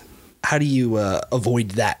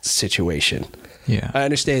that situation? Yeah, I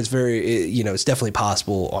understand it's it's definitely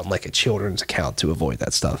possible on like a children's account to avoid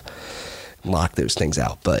that stuff, lock those things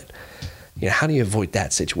out, but you know, how do you avoid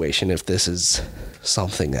that situation if this is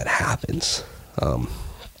something that happens? I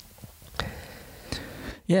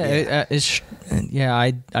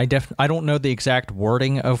don't know the exact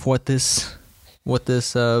wording of what this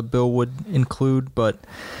bill would include, but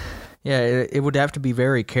yeah, it would have to be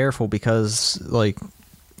very careful because like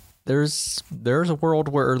there's a world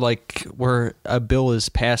where a bill is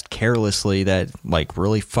passed carelessly that like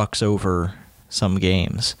really fucks over some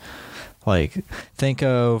games. Like, think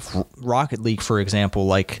of Rocket League, for example.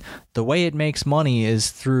 Like, the way it makes money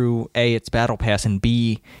is through A, its battle pass, and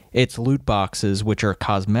B, its loot boxes, which are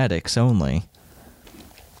cosmetics only.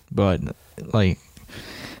 But, like,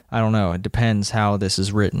 I don't know. It depends how this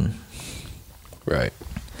is written. Right.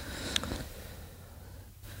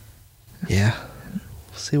 Yeah.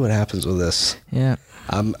 See what happens with this. Yeah.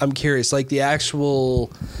 I'm curious. Like, the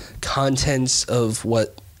actual contents of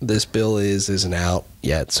what this bill isn't out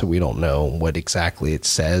yet, so we don't know what exactly it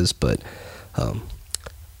says, but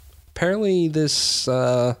apparently this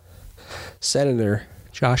Senator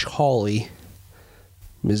Josh Hawley,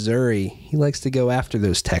 Missouri, he likes to go after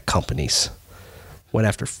those tech companies. Went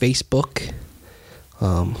after Facebook.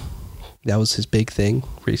 That was his big thing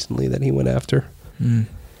recently that he went after.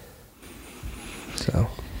 So,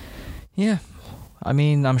 yeah. I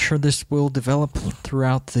mean, I'm sure this will develop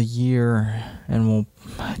throughout the year and will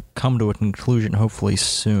come to a conclusion hopefully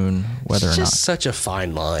soon, whether or not. It's just such a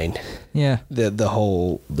fine line. Yeah. The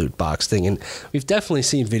whole loot box thing. And we've definitely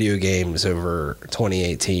seen video games over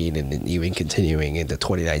 2018 and even continuing into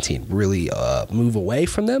 2019 really move away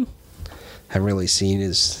from them. Haven't really seen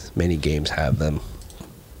as many games have them.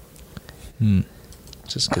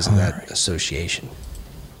 Just because of that association.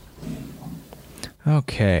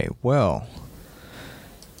 Okay, well,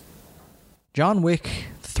 John Wick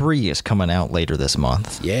 3 is coming out later this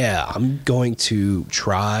month. Yeah, I'm going to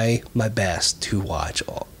try my best to watch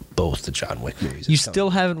both the John Wick movies. You still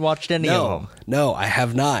haven't watched any of them? No, I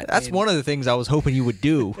have not. That's one of the things I was hoping you would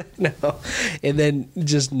do. No. And then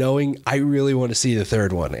just knowing I really want to see the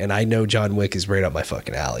third one, and I know John Wick is right up my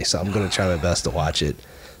fucking alley, so I'm going to try my best to watch it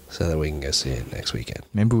so that we can go see it next weekend.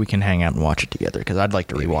 Maybe we can hang out and watch it together, because I'd like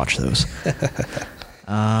to rewatch those.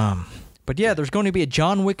 But yeah, there's going to be a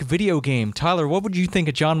John Wick video game. Tyler, what would you think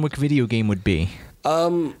a John Wick video game would be?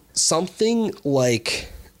 Something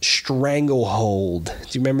like Stranglehold. Do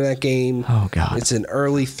you remember that game? Oh, God. It's an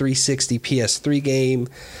early 360 PS3 game.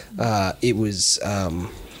 It was,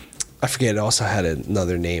 I forget, it also had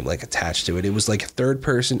another name like attached to it. It was like a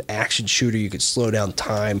third-person action shooter. You could slow down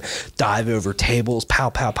time, dive over tables, pow,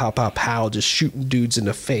 pow, pow, pow, pow, just shooting dudes in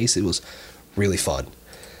the face. It was really fun.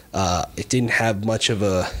 It didn't have much of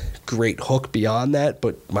a great hook beyond that,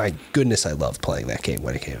 but my goodness, I loved playing that game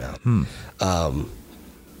when it came out.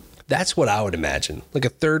 That's what I would imagine, like a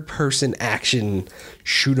third-person action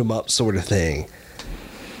shoot 'em up sort of thing.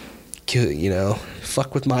 You know,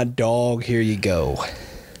 fuck with my dog. Here you go.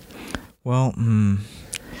 Well,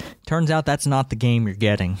 turns out that's not the game you're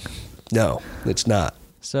getting. No, it's not.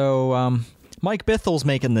 So, Mike Bithel's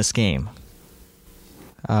making this game.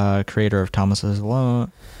 Creator of Thomas Was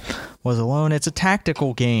Alone. It's a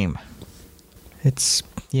tactical game.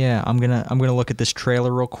 I'm gonna look at this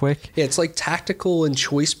trailer real quick. Yeah, it's like tactical and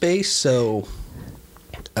choice based. So,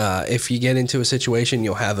 if you get into a situation,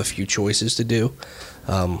 you'll have a few choices to do,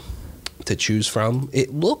 to choose from.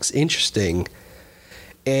 It looks interesting,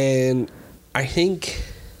 and I think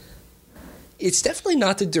it's definitely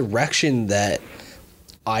not the direction that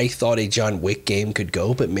I thought a John Wick game could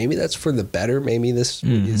go, but maybe that's for the better. Maybe this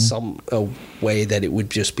is a way that it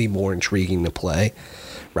would just be more intriguing to play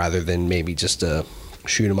rather than maybe just a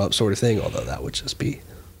shoot 'em up sort of thing, although that would just be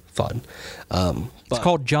fun. It's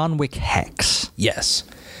called John Wick Hex. Yes.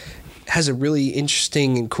 Has a really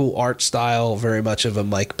interesting and cool art style, very much of a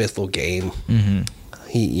Mike Bithell game.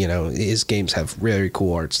 His games have very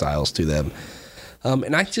cool art styles to them.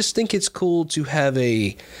 And I just think it's cool to have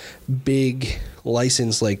a big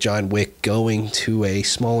license like John Wick going to a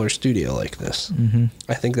smaller studio like this.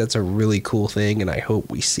 I think that's a really cool thing, and I hope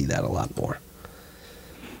we see that a lot more.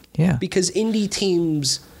 Yeah. Because indie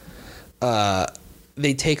teams,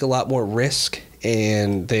 they take a lot more risk,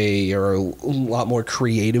 and they are a lot more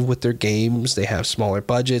creative with their games. They have smaller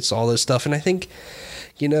budgets, all this stuff. And I think,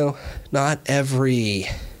 not every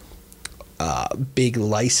big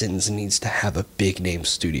license needs to have a big name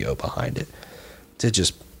studio behind it to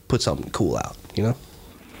just put something cool out,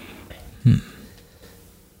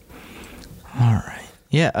 All right.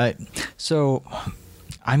 Yeah.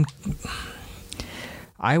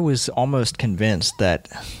 I was almost convinced that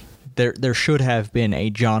there should have been a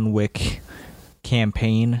John Wick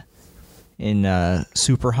campaign in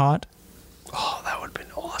Superhot. Oh, that would have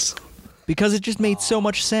been awesome. Because it just made so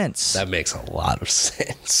much sense. That makes a lot of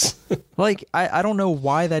sense. Like, I don't know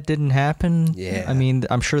why that didn't happen. Yeah. I mean,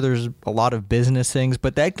 I'm sure there's a lot of business things,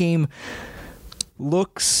 but that game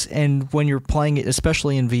looks, and when you're playing it,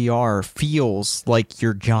 especially in VR, feels like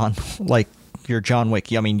you're John Wick.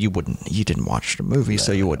 I mean, you didn't watch the movie,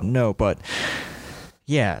 so you wouldn't know, but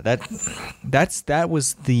yeah, that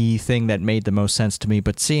was the thing that made the most sense to me.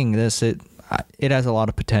 But seeing this, it has a lot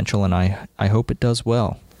of potential, and I hope it does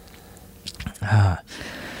well.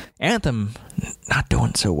 Anthem, not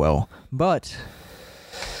doing so well, but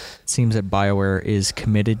it seems that BioWare is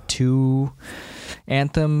committed to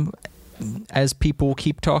Anthem, as people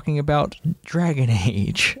keep talking about Dragon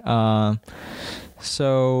Age.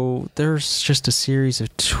 So there's just a series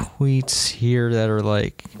of tweets here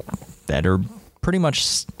that are pretty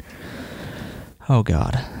much, oh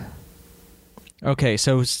God. Okay,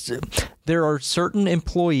 so there are certain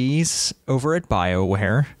employees over at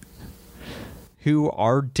BioWare who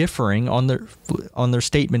are differing on their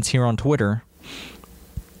statements here on Twitter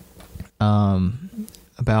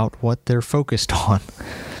about what they're focused on.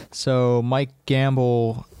 So Mike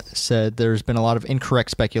Gamble said there's been a lot of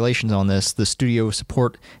incorrect speculations on this. The studio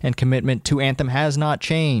support and commitment to Anthem has not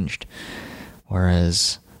changed.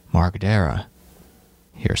 Whereas Mark Dara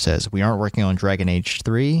here says, we aren't working on Dragon Age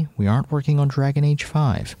 3. We aren't working on Dragon Age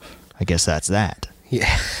 5. I guess that's that.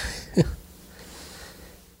 Yeah.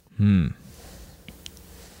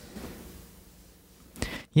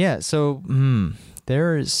 Yeah, so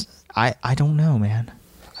there's I don't know, man.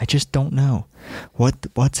 I just don't know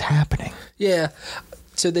what's happening. Yeah.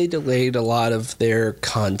 So they delayed a lot of their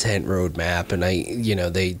content roadmap, and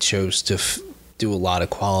they chose to do a lot of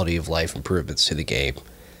quality of life improvements to the game,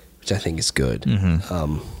 which I think is good.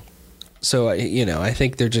 So I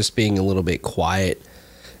think they're just being a little bit quiet.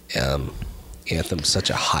 Anthem's such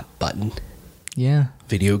a hot button. Yeah.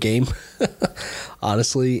 Video game,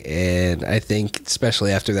 honestly, and I think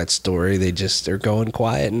especially after that story, they just are going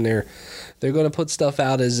quiet, and they're going to put stuff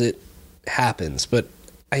out as it happens. But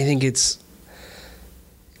I think it's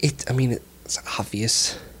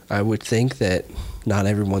obvious. I would think that not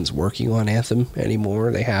everyone's working on Anthem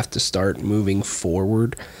anymore. They have to start moving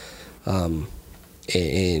forward in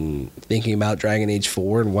thinking about Dragon Age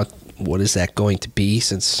 4 and what is that going to be,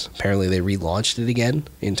 since apparently they relaunched it again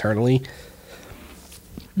internally.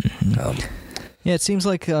 Yeah, it seems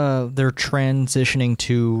like they're transitioning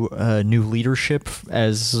to new leadership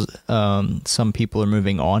as some people are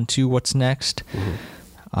moving on to what's next.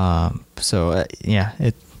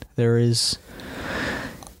 There is.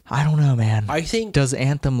 I don't know, man. I think, does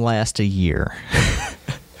Anthem last a year?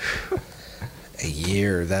 a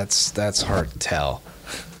year, that's hard to tell.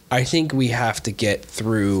 I think we have to get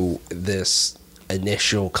through this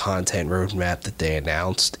initial content roadmap that they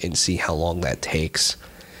announced and see how long that takes.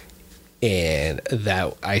 And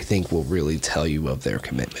that, I think, will really tell you of their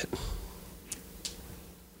commitment.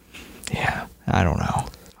 Yeah, I don't know.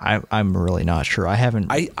 I'm really not sure. I haven't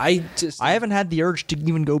had the urge to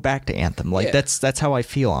even go back to Anthem. Like, that's how I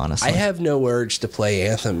feel, honestly. I have no urge to play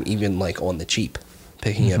Anthem even like on the cheap,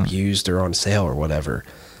 picking up used or on sale or whatever.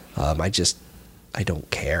 I don't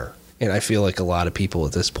care. And I feel like a lot of people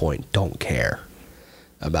at this point don't care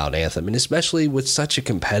about Anthem, and especially with such a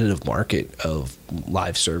competitive market of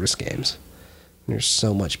live service games. There's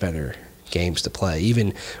so much better games to play,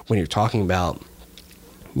 even when you're talking about,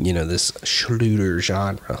 this shooter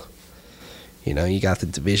genre. You got the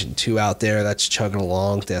Division 2 out there that's chugging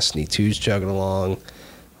along, Destiny 2's chugging along.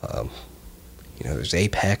 There's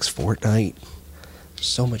Apex, Fortnite. There's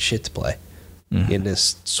so much shit to play in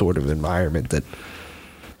this sort of environment that.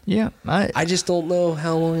 Yeah, I just don't know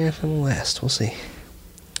how long Anthem will last. We'll see.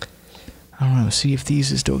 I don't know. Sea of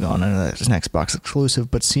Thieves is still going, and that's an Xbox exclusive,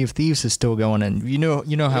 but Sea of Thieves is still going, and you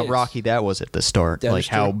know how rocky that was at the start, like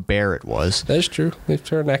how bare it was. That's true. They've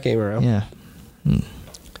turned that game around. Yeah.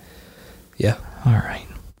 Yeah. All right.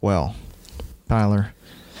 Well, Tyler,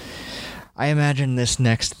 I imagine this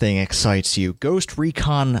next thing excites you. Ghost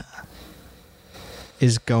Recon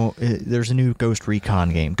there's a new Ghost Recon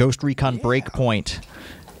game, Ghost Recon Breakpoint,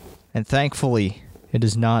 and thankfully it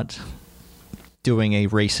is not doing a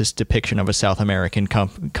racist depiction of a South American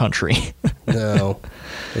country. No,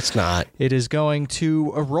 it's not. It is going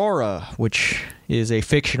to Aurora, which is a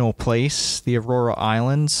fictional place, the Aurora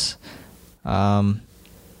Islands.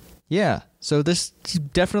 So this is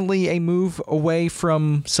definitely a move away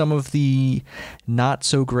from some of the not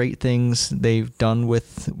so great things they've done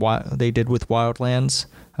with they did with Wildlands.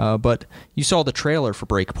 But you saw the trailer for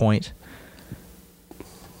Breakpoint.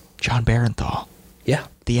 John Barenthal. Yeah.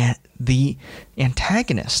 The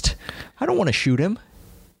antagonist. I don't want to shoot him.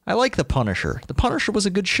 I like The Punisher. The Punisher was a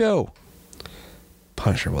good show.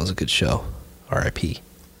 Punisher was a good show. R.I.P.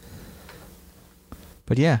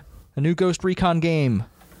 But yeah, a new Ghost Recon game.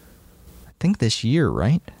 I think this year,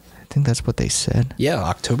 right? I think that's what they said. Yeah,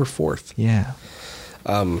 October 4th. Yeah.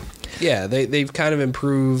 They've kind of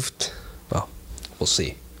improved. Well, we'll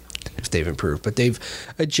see if they've improved, but they've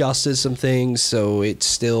adjusted some things, so it's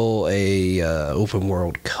still a open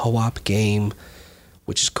world co-op game,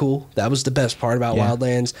 which is cool. That was the best part about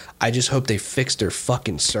Wildlands. I just hope they fixed their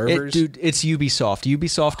fucking servers. Dude, it's Ubisoft.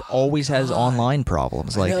 Ubisoft always has online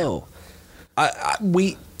problems. I know. I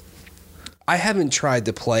haven't tried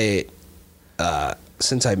to play it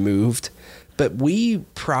since I moved, but we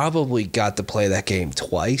probably got to play that game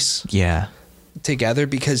twice. Yeah. Together,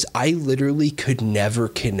 because I literally could never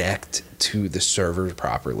connect to the server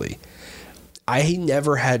properly. I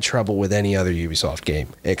never had trouble with any other Ubisoft game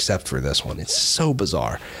except for this one. It's so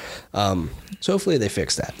bizarre. So hopefully they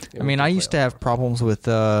fix that. I mean, I used to have problems with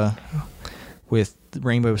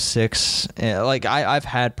Rainbow Six. Like I've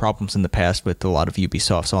had problems in the past with a lot of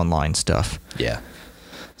Ubisoft's online stuff. Yeah.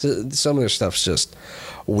 So some of their stuff's just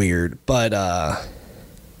weird, but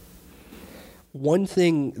one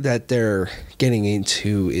thing that they're getting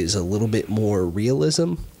into is a little bit more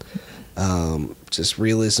realism. Just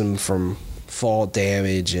realism from fall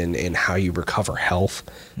damage and how you recover health,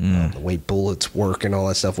 the way bullets work and all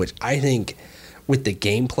that stuff, which I think with the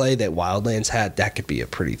gameplay that Wildlands had, that could be a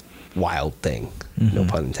pretty wild thing. No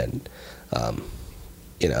pun intended.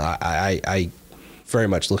 I very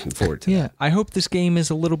much looking forward to that. Yeah, I hope this game is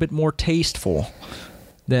a little bit more tasteful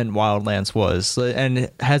than Wildlands was, and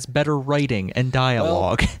it has better writing and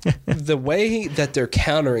dialogue. Well, the way that they're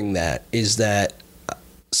countering that is that,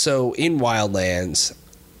 so in Wildlands,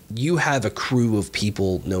 you have a crew of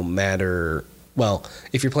people no matter, well,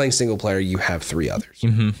 if you're playing single player, you have 3 others.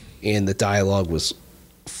 And the dialogue was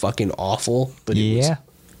fucking awful, but it was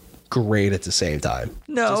great at the same time.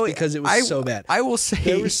 No, just because it was so bad. I will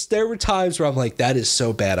say there were times where I'm like, that is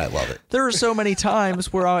so bad, I love it. There are so many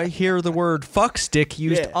times where I hear the word fuck stick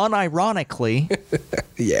used unironically.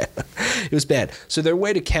 Yeah, it was bad. So their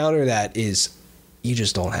way to counter that is you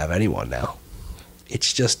just don't have anyone now.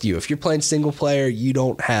 It's just you. If you're playing single player, you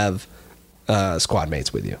don't have squad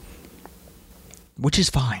mates with you. which is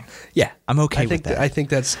fine. Yeah, I'm okay with that. I think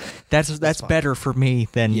that's better for me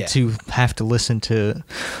than to have to listen to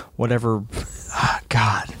whatever.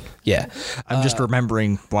 God. Yeah, I'm just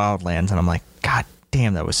remembering Wildlands, and I'm like, God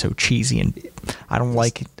damn, that was so cheesy, and I don't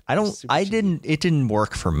like it. It didn't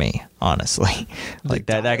work for me, honestly. Like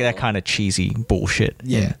that kind of cheesy bullshit.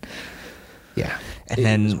 Yeah. And it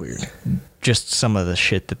then was weird. Just some of the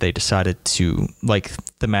shit that they decided to like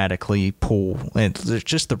thematically pull, and there's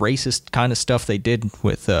just the racist kind of stuff they did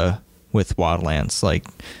with Wildlands, like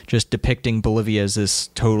just depicting Bolivia as this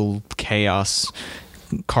total chaos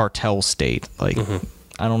cartel state. Like,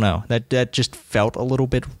 I don't know, that just felt a little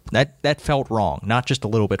bit, that felt wrong. Not just a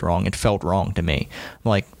little bit wrong, it felt wrong to me.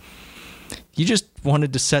 Like, you just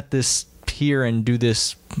wanted to set this here and do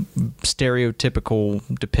this stereotypical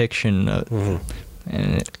depiction,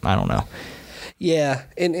 and I don't know. Yeah,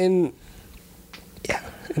 and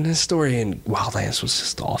the story in Wildlands was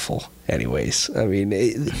just awful. Anyways, I mean,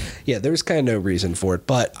 there was kind of no reason for it,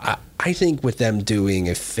 but I think with them doing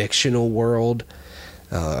a fictional world,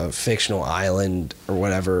 fictional island or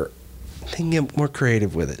whatever, they can get more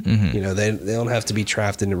creative with it. You know, they don't have to be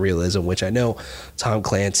trapped into realism, which I know Tom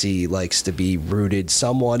Clancy likes to be rooted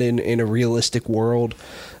somewhat in a realistic world,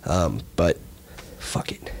 but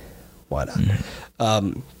fuck it, why not?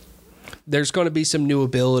 There's going to be some new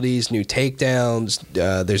abilities, new takedowns.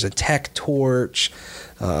 There's a tech torch.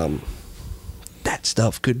 That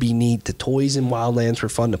stuff could be neat. The toys in Wildlands were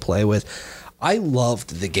fun to play with. I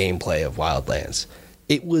loved the gameplay of Wildlands.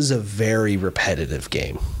 It was a very repetitive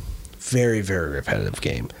game. Very, very repetitive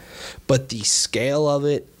game. But the scale of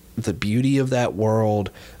it, the beauty of that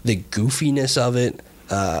world, the goofiness of it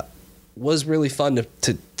was really fun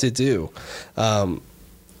to do. But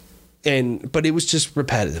it was just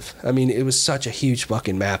repetitive. I mean, it was such a huge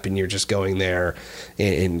fucking map, and you're just going there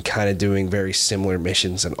and kind of doing very similar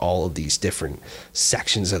missions in all of these different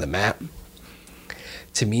sections of the map.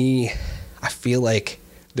 To me, I feel like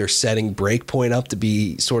they're setting Breakpoint up to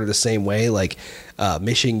be sort of the same way. Like,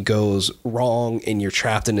 mission goes wrong and you're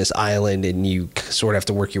trapped in this island and you sort of have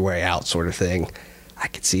to work your way out, sort of thing. I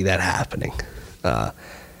could see that happening.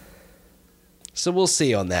 So we'll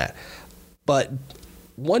see on that. But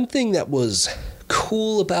one thing that was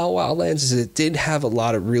cool about Wildlands is it did have a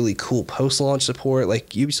lot of really cool post-launch support. Like,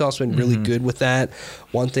 Ubisoft's been really good with that.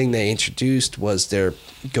 One thing they introduced was their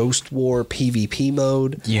Ghost War PvP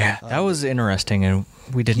mode. Yeah, that was interesting, and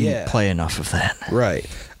we didn't play enough of that. Right.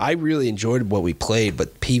 I really enjoyed what we played,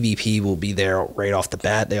 but PvP will be there right off the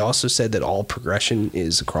bat. They also said that all progression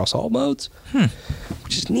is across all modes,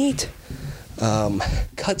 which is neat.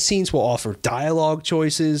 Cutscenes will offer dialogue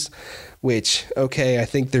choices, which, okay, I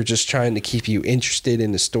think they're just trying to keep you interested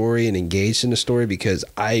in the story and engaged in the story, because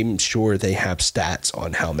I'm sure they have stats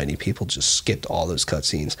on how many people just skipped all those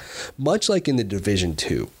cutscenes. Much like in the Division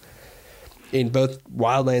 2. In both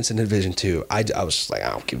Wildlands and Division 2, I was just like,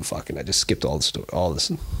 I don't give a fuck, and I just skipped all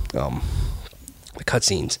the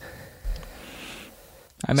cutscenes.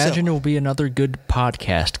 I imagine it will be another good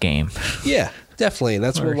podcast game. Yeah, definitely. And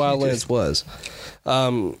that's what Wildlands was.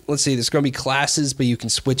 Let's see. There's going to be classes, but you can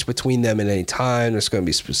switch between them at any time. There's going to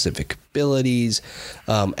be specific abilities.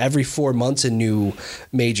 Every 4 months, a new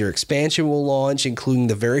major expansion will launch, including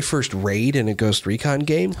the very first raid in a Ghost Recon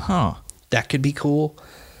game. That could be cool.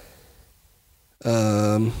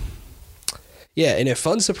 Yeah, and a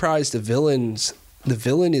fun surprise, the villain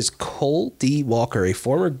is Cole D. Walker, a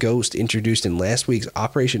former ghost introduced in last week's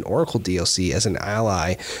Operation Oracle DLC as an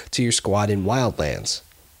ally to your squad in Wildlands.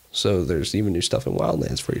 So there's even new stuff in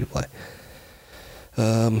Wildlands for you to play.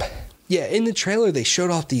 Yeah, in the trailer they showed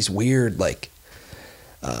off these weird, like,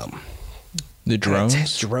 the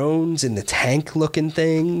drones, drones and the tank looking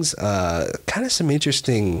things. Kind of some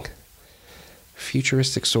interesting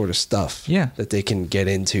futuristic sort of stuff that they can get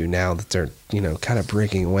into now that they're, kind of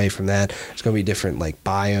breaking away from that. There's going to be different, like,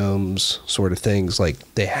 biomes sort of things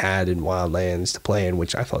like they had in Wildlands to play in,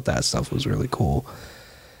 which I thought that stuff was really cool.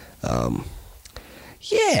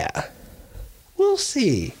 Yeah, we'll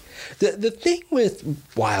see. The thing with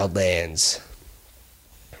Wildlands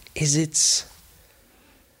is it's,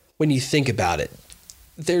 when you think about it,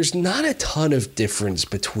 there's not a ton of difference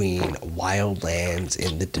between Wildlands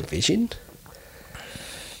and The Division.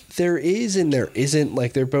 There is and there isn't.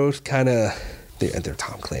 Like, they're both kind of, they're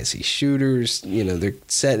Tom Clancy shooters. They're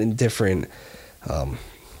set in different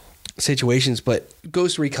situations, but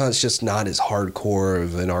Ghost Recon's just not as hardcore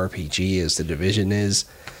of an RPG as The Division is.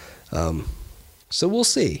 So we'll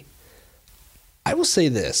see. I will say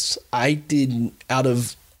this. Out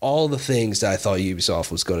of all the things that I thought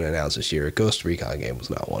Ubisoft was going to announce this year, a Ghost Recon game was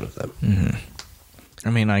not one of them. I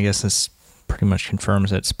mean, I guess this pretty much confirms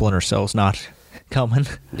that Splinter Cell's not coming.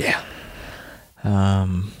 Yeah.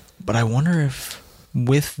 But I wonder if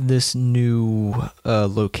with this new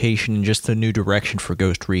location, just the new direction for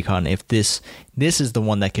Ghost Recon, if this is the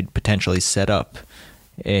one that could potentially set up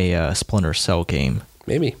a Splinter Cell game.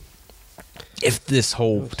 Maybe. If this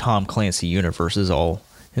whole Tom Clancy universe is all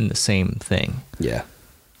in the same thing. Yeah.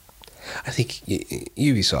 I think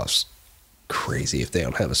Ubisoft's crazy if they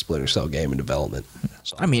don't have a Splinter Cell game in development.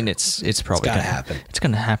 So, I mean, it's probably going to happen. It's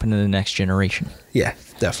going to happen in the next generation. Yeah,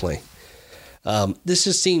 definitely. This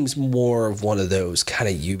just seems more of one of those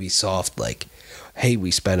kind of Ubisoft, like, hey,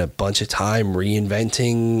 we spent a bunch of time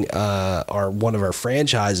reinventing one of our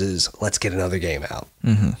franchises. Let's get another game out.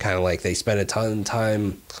 Mm-hmm. Kind of like they spent a ton of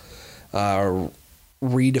time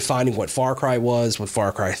redefining what Far Cry was with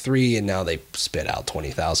Far Cry 3, and now they spit out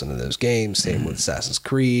 20,000 of those games. Same with Assassin's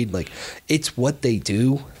Creed. Like, it's what they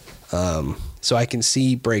do. So I can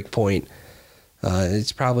see Breakpoint.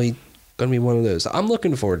 It's probably going to be one of those. I'm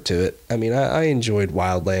looking forward to it. I mean, I enjoyed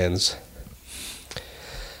Wildlands.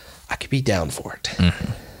 I could be down for it.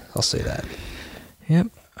 Mm-hmm. I'll say that. Yep.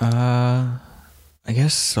 I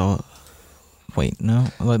guess so. Wait, no.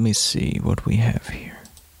 Let me see what we have here.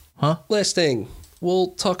 Huh? Last thing.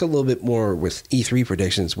 We'll talk a little bit more with E3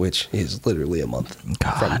 predictions, which is literally a month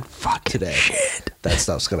from today. Shit. That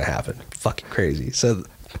stuff's going to happen. Fucking crazy. So,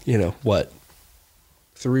 you know, what?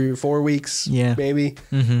 3 or 4 weeks? Yeah. Maybe?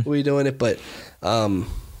 Mm-hmm. We'll be doing it. But,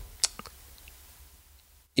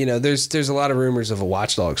 you know, there's a lot of rumors of a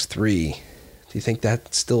Watch Dogs 3. Do you think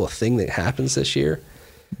that's still a thing that happens this year?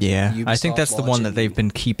 Yeah, Ubisoft, I think that's the one that they've been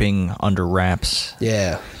keeping under wraps.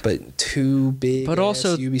 Yeah, but 2 big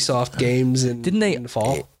also Ubisoft games in the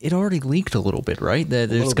fall. It already leaked a little bit, right? That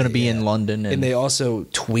it's going to be in London. And they also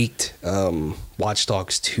tweaked Watch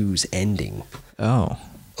Dogs 2's ending a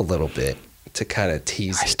little bit to kind of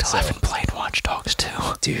tease it. I still haven't played Watch Dogs 2.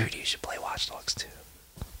 Dude, you should play Watch Dogs 2.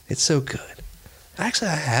 It's so good.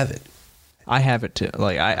 Actually, I have it. I have it too.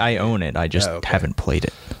 Like, I own it. I just haven't played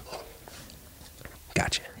it.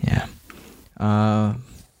 Gotcha. Yeah.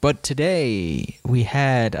 But today we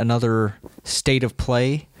had another state of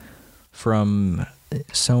play from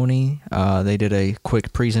Sony. They did a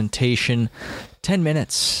quick presentation, 10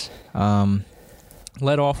 minutes.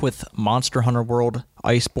 Led off with Monster Hunter World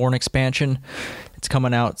Iceborne expansion. It's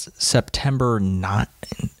coming out September 9th?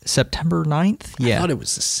 Yeah. I thought it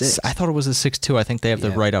was the 6th. I thought it was the 6th too. I think they have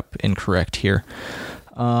the write-up incorrect here.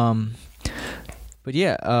 But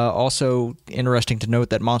yeah, also interesting to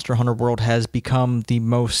note that Monster Hunter World has become the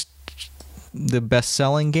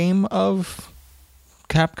best-selling game of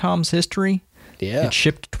Capcom's history. Yeah. It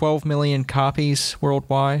shipped 12 million copies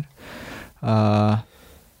worldwide. I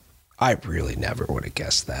really never would have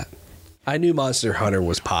guessed that. I knew Monster Hunter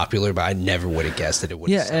was popular, but I never would have guessed that it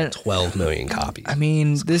would sell 12 million copies. I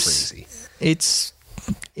mean, crazy.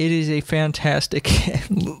 It is a fantastic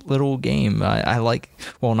little game. I like,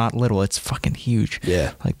 well, not little, it's fucking huge.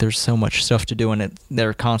 Yeah. Like, there's so much stuff to do in it.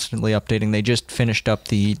 They're constantly updating. They just finished up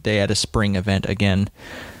they had a spring event again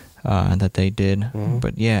that they did. Mm-hmm.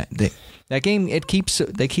 But yeah, that game,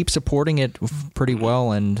 they keep supporting it pretty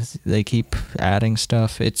well, and they keep adding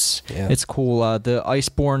stuff. It's cool. The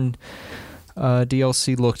Iceborne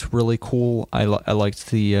DLC looked really cool. I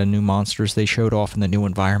liked the new monsters they showed off, and the new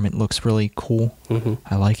environment looks really cool. Mm-hmm.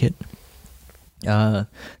 I like it.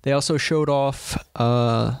 They also showed off,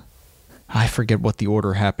 I forget what the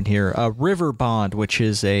order happened here, River Bond, which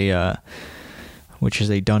is a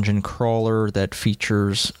dungeon crawler that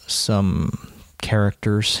features some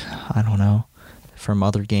characters, I don't know, from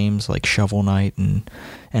other games like Shovel Knight and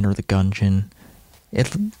Enter the Gungeon.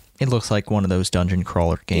 It looks like one of those dungeon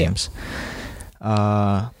crawler games.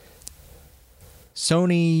 Yeah.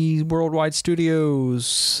 Sony Worldwide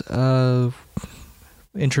Studios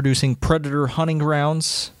introducing Predator Hunting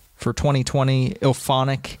Grounds for 2020.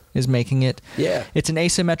 Ilphonic is making it. Yeah. It's an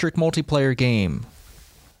asymmetric multiplayer game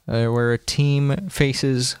where a team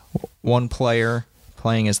faces one player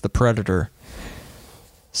playing as the Predator.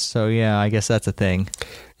 So yeah, I guess that's a thing.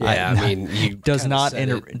 Yeah, I mean,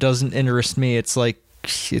 doesn't interest me. It's like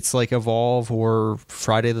Evolve or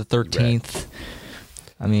Friday the 13th. Right.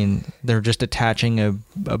 I mean, they're just attaching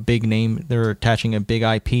a big name. They're attaching a big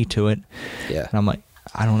IP to it. Yeah, and I'm like,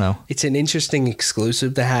 I don't know. It's an interesting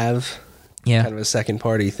exclusive to have. Yeah, kind of a second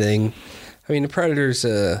party thing. I mean, the Predator's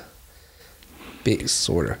a big IP.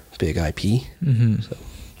 Mm-hmm. So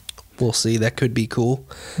we'll see. That could be cool.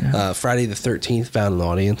 Yeah. Friday the 13th found an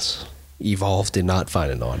audience. Evolve did not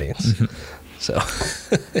find an audience. Mm-hmm. So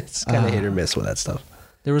it's kind of hit or miss with that stuff.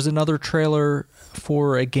 There was another trailer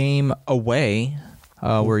for a game Away.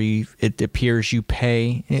 where it appears you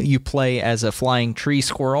play as a flying tree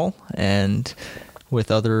squirrel and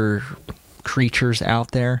with other creatures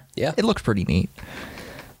out there. Yeah. It looks pretty neat.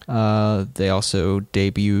 They also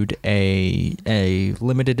debuted a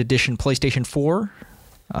limited edition PlayStation 4.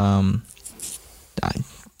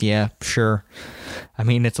 Yeah, sure. I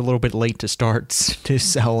mean, it's a little bit late to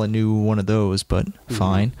sell a new one of those, but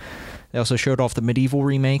fine. They also showed off the Medieval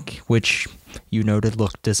remake, which you noted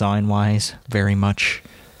looked design-wise very much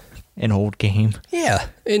an old game. Yeah,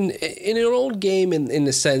 in an old game in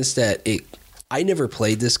the sense that I never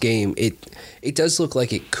played this game. It does look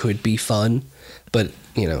like it could be fun, but,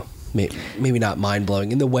 maybe not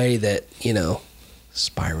mind-blowing in the way that,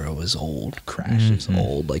 Spyro is old, Crash is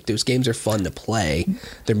old. Like, those games are fun to play.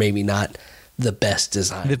 They're maybe not the best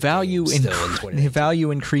design. The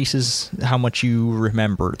value increases how much you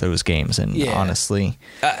remember those games, and honestly,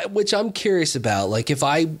 which I'm curious about. Like, if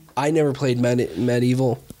I never played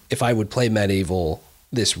Medieval, if I would play Medieval,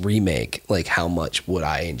 this remake, like, how much would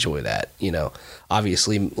I enjoy that?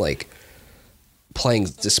 Obviously, like, playing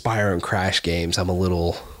the Spyro and Crash games, I'm a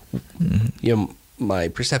little, my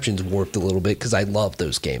perception's warped a little bit because I love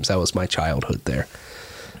those games. That was my childhood there.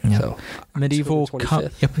 Yeah. So Medieval,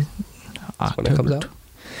 Yep. That's when it comes out.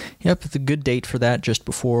 Yep, it's a good date for that, just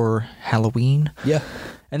before Halloween. Yeah.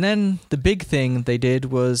 And then the big thing they did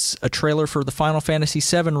was a trailer for the Final Fantasy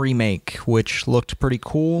VII remake, which looked pretty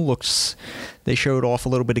cool. They showed off a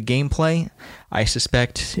little bit of gameplay. I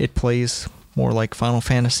suspect it plays more like Final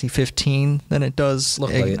Fantasy 15 than it does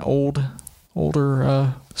an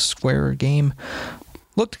older Square game.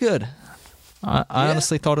 Looked good. I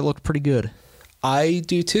honestly thought it looked pretty good. I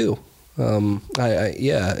do too. I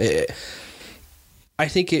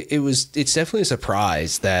think it's definitely a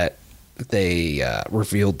surprise that they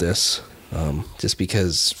revealed this, just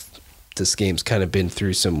because this game's kind of been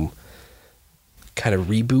through some kind of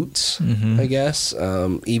reboots, I guess,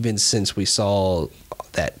 even since we saw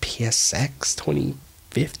that PSX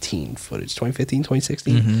 2015 footage,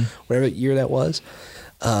 2016, whatever year that was.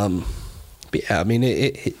 But yeah, I mean,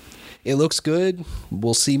 it looks good.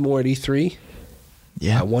 We'll see more at E3.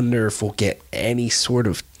 Yeah. I wonder if we'll get any sort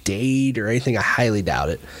of date or anything. I highly doubt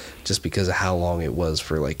it, just because of how long it was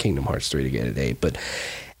for like Kingdom Hearts 3 to get a date. But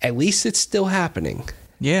at least it's still happening.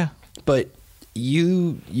 Yeah. But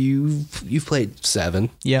you've played 7.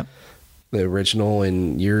 Yep. The original,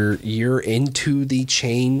 and you're into the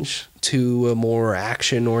change to a more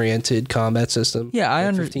action-oriented combat system. Yeah, I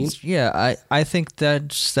understand. Yeah, I think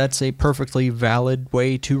that's a perfectly valid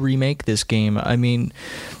way to remake this game. I mean,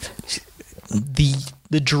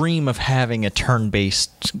 the dream of having it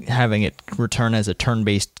return as a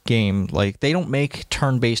turn-based game, like, they don't make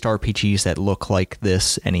turn-based RPGs that look like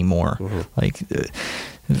this anymore. Like,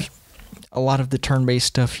 a lot of the turn-based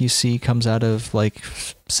stuff you see comes out of like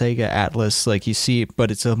Sega Atlas, like you see, but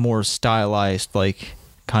it's a more stylized like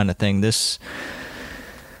kind of thing. This,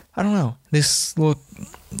 I don't know. This look,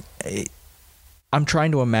 I'm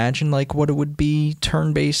trying to imagine like what it would be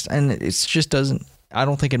turn-based, and it just doesn't. I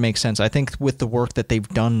don't think it makes sense. I think with the work that they've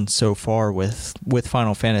done so far with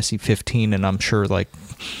Final Fantasy 15, and I'm sure like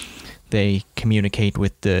they communicate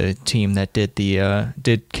with the team that did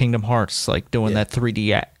did Kingdom Hearts, like doing that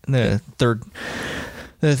 3D the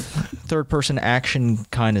third person action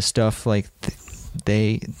kind of stuff. Like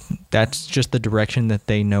that's just the direction that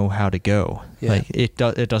they know how to go. Yeah. Like it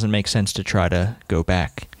doesn't make sense to try to go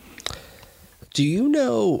back. Do you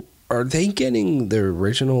know? Are they getting the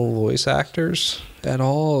original voice actors at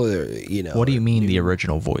all? Or, what do you mean the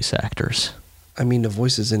original voice actors? I mean the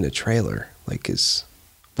voices in the trailer. Like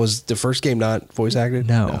was the first game not voice acted?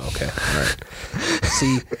 No. Okay. All right.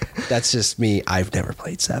 See, that's just me. I've never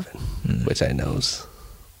played 7, which I know is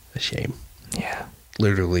a shame. Yeah.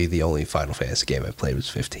 Literally the only Final Fantasy game I played was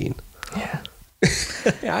 15. Yeah.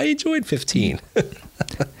 I enjoyed 15.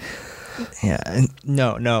 Yeah.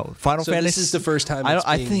 No. Final Fantasy. This is the first time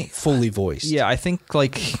I think fully voiced. Yeah, I think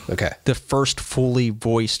like the first fully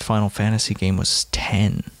voiced Final Fantasy game was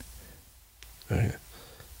 10. Okay.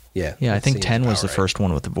 Yeah. Yeah, I think 10 was the first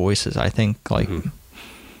one with the voices. I think like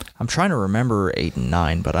I'm trying to remember 8 and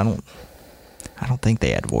 9, but I don't think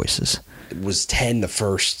they had voices. It was 10 the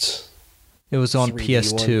first. It was on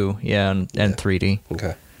PS2, and 3D.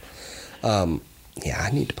 Okay. Yeah,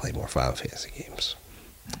 I need to play more Final Fantasy games.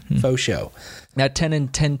 Faux show. That 10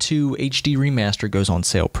 and 10.2 HD remaster goes on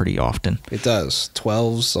sale pretty often. It does.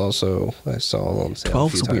 12's also I saw on sale.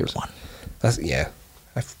 12's a weird one.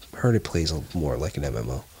 I've heard it plays more like an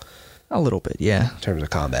MMO. A little bit, yeah. In terms of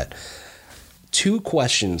combat. 2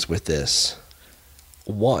 questions with this.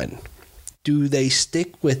 1, do they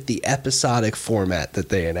stick with the episodic format that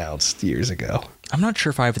they announced years ago? I'm not sure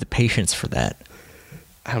if I have the patience for that.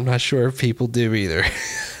 I'm not sure if people do either.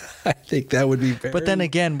 I think that would be very... But then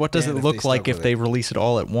again, what does it look like if they release it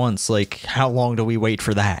all at once? Like, how long do we wait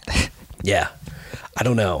for that? Yeah. I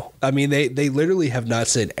don't know. I mean, they literally have not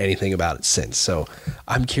said anything about it since. So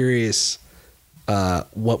I'm curious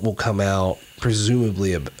what will come out,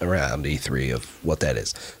 presumably around E3, of what that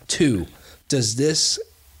is. 2, does this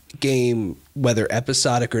game, whether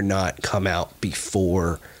episodic or not, come out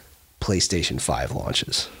before PlayStation 5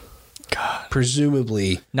 launches? God.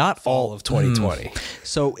 Presumably not fall of 2020.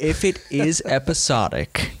 So if it is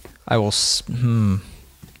episodic, I will...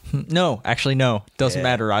 No, actually, no. Doesn't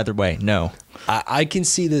matter either way. No. I can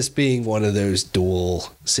see this being one of those dual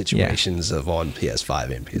situations of on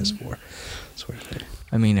PS5 and PS4 sort of thing.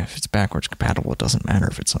 I mean, if it's backwards compatible, it doesn't matter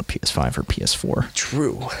if it's on PS5 or PS4.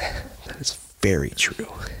 True. That is very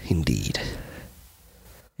true. Indeed.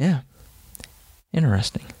 Yeah.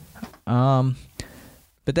 Interesting.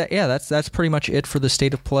 But that's pretty much it for the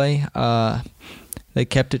state of play. They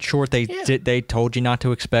kept it short. They told you not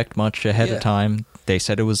to expect much ahead of time. They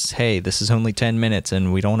said it was, hey, this is only 10 minutes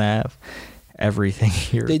and we don't have everything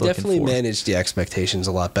you're looking for. They definitely managed the expectations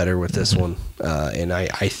a lot better with this one. And I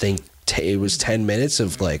think it was 10 minutes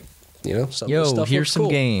of like, some stuff here's some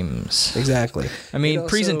cool. games. Exactly. I mean,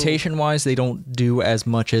 presentation-wise, they don't do as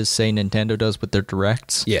much as, say, Nintendo does with their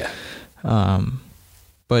directs. Yeah.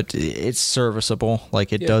 But it's serviceable.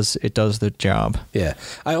 Like, it does the job. Yeah.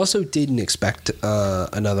 I also didn't expect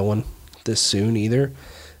another one this soon either.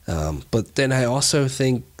 But then I also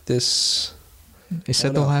think this... They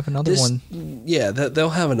said they'll have another one. Yeah, they'll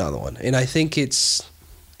have another one. And I think it's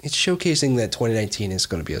showcasing that 2019 is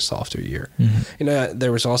going to be a softer year. Mm-hmm.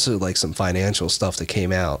 There was also like some financial stuff that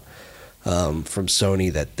came out from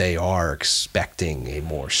Sony that they are expecting a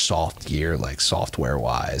more soft year, like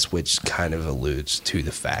software-wise, which kind of alludes to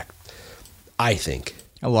the fact, I think...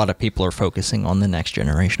 A lot of people are focusing on the next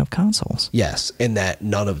generation of consoles. Yes, and that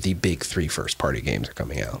none of the big 3 first-party games are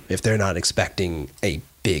coming out. If they're not expecting a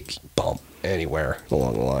big bump anywhere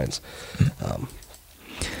along the lines.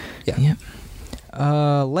 Yeah.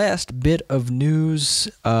 Last bit of news,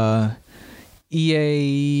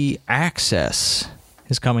 EA Access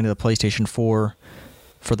is coming to the PlayStation 4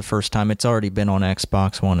 for the first time. It's already been on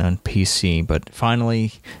Xbox One and PC, but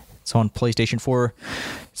finally it's on PlayStation 4.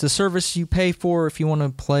 It's a service you pay for if you want to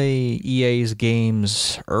play EA's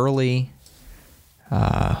games early.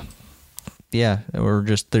 Or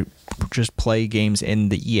just play games in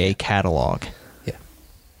the EA catalog.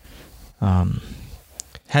 Yeah.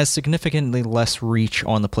 Has significantly less reach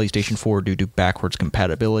on the PlayStation 4 due to backwards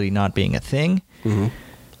compatibility not being a thing. Mm-hmm.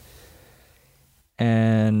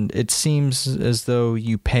 And it seems as though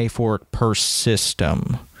you pay for it per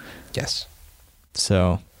system. Yes.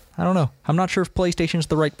 So, I don't know. I'm not sure if PlayStation's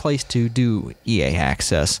the right place to do EA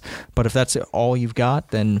Access, but if that's all you've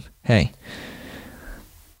got, then hey,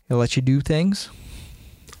 it'll let you do things.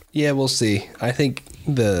 Yeah, we'll see. I think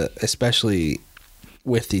especially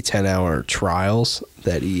with the 10-hour trials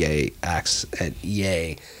that EA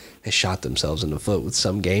has shot themselves in the foot with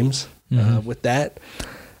some games with that.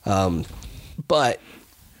 But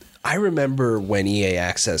I remember when EA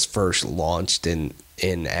Access first launched in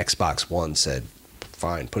Xbox One, said,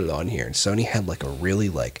 fine, put it on here. And Sony had like a really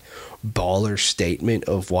like baller statement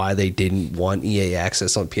of why they didn't want EA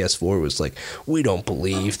Access on PS4. It was like, we don't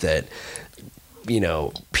believe that,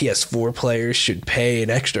 PS4 players should pay an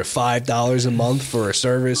extra $5 a month for a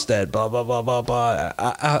service that blah, blah, blah, blah, blah.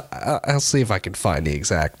 I'll see if I can find the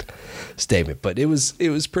exact statement. But it was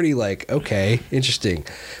pretty like, okay, interesting.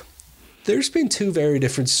 There's been 2 very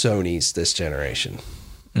different Sonys this generation.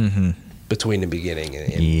 Mm-hmm. Between the beginning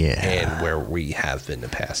and where we have been the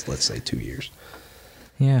past, let's say, 2 years.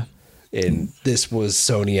 Yeah. And this was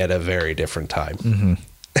Sony at a very different time. Mm-hmm.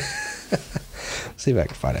 See if I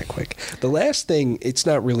can find that quick. The last thing, it's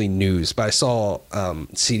not really news, but I saw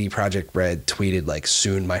CD Projekt Red tweeted like,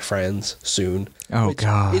 soon, my friends, soon. Oh, which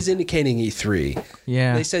God. is indicating E3.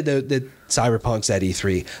 Yeah. They said that Cyberpunk's at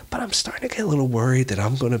E3, but I'm starting to get a little worried that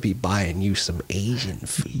I'm going to be buying you some Asian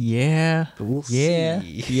food. Yeah. But we'll see.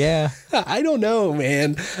 Yeah. I don't know,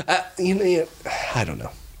 man. I don't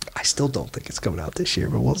know. I still don't think it's coming out this year,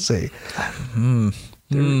 but we'll see.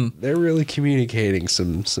 They're really communicating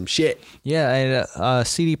some shit. Yeah, and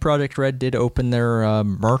CD Projekt Red did open their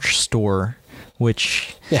merch store,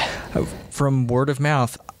 which, from word of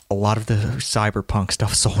mouth, a lot of the Cyberpunk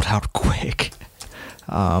stuff sold out quick.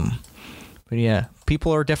 But yeah,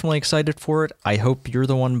 people are definitely excited for it. I hope you're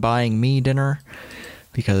the one buying me dinner,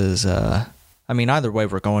 because, either way,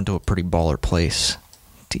 we're going to a pretty baller place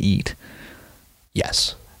to eat.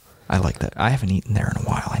 Yes. I like that. I haven't eaten there in a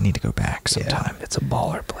while. I need to go back sometime. Yeah, it's a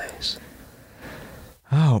baller place.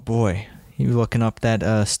 Oh, boy. You looking up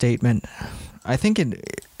that statement? I think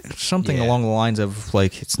it's something along the lines of,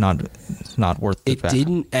 like, it's not worth the fact. It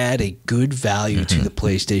didn't add a good value to the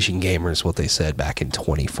PlayStation gamers, what they said back in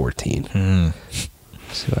 2014.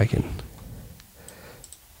 So I can...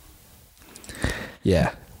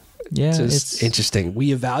 Yeah. Yeah, it's interesting.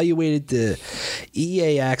 We evaluated the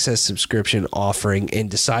EA Access subscription offering and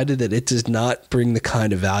decided that it does not bring the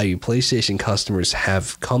kind of value PlayStation customers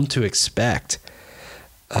have come to expect.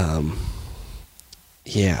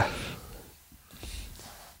 Yeah.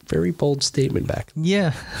 Very bold statement back.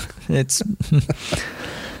 Yeah, it's a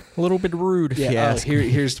little bit rude. Yeah.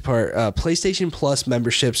 Here's the part. PlayStation Plus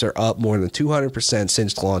memberships are up more than 200%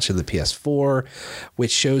 since the launch of the PS4,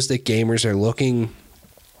 which shows that gamers are looking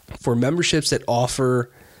for memberships that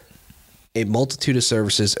offer a multitude of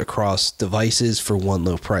services across devices for one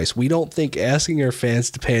low price. We don't think asking our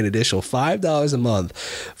fans to pay an additional $5 a month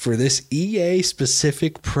for this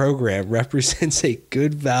EA-specific program represents a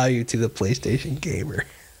good value to the PlayStation gamer.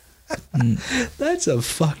 That's a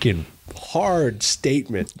fucking hard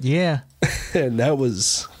statement. Yeah. And that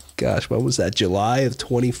was, gosh, what was that? July of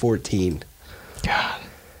 2014. God.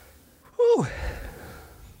 Whew.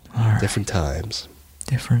 All right. Different times.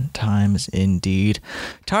 Different times indeed.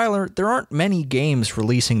 Tyler, there aren't many games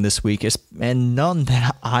releasing this week, and none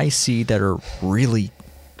that I see that are really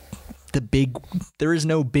the big... There is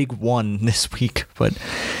no big one this week, but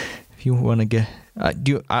if you want to get...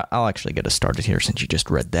 I'll actually get us started here since you just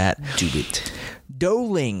read that. Do it.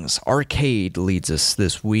 Dolings Arcade leads us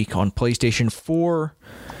this week on PlayStation 4.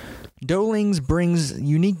 Dolings brings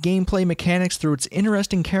unique gameplay mechanics through its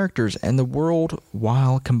interesting characters and the world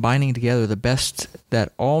while combining together the best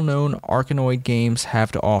that all known Arkanoid games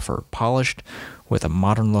have to offer, polished with a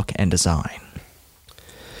modern look and design.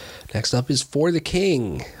 Next up is For the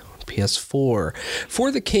King, PS4.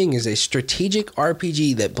 For the King is a strategic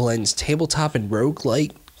RPG that blends tabletop and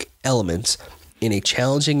roguelike elements in a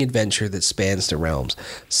challenging adventure that spans the realms.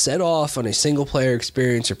 Set off on a single-player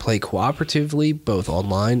experience or play cooperatively, both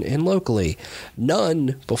online and locally.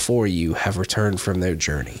 None before you have returned from their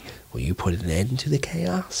journey. Will you put an end to the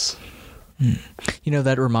chaos? You know,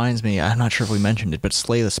 that reminds me, I'm not sure if we mentioned it, but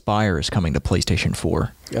Slay the Spire is coming to PlayStation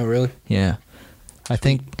 4. Oh, really? Yeah. I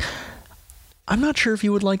think... I'm not sure if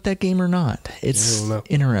you would like that game or not. It's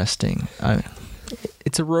interesting.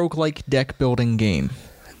 It's a roguelike deck-building game.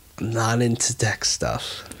 Not into deck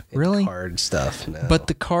stuff. Really? Card stuff, no. But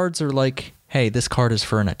the cards are like, hey, this card is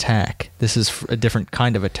for an attack. This is a different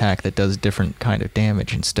kind of attack that does different kind of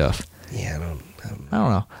damage and stuff. Yeah, I don't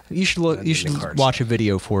know. You should look. You should watch a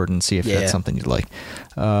video for it and see if that's something you'd like.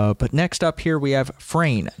 But next up here we have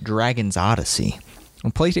Frayne, Dragon's Odyssey.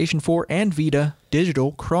 On PlayStation 4 and Vita,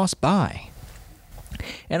 digital cross-buy.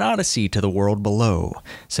 An odyssey to the world below.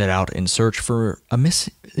 Set out in search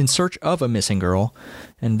of a missing girl,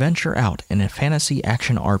 and venture out in a fantasy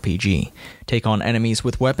action RPG. Take on enemies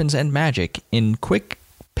with weapons and magic in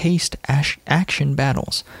quick-paced action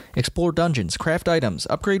battles. Explore dungeons, craft items,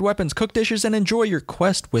 upgrade weapons, cook dishes, and enjoy your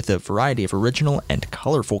quest with a variety of original and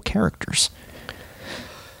colorful characters.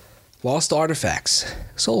 Lost Artifacts,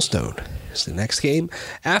 Soulstone is the next game.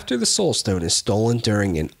 After the Soulstone is stolen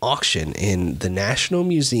during an auction in the National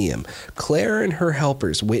Museum, Claire and her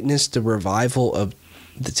helpers witness the revival of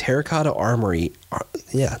the Terracotta Army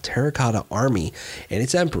and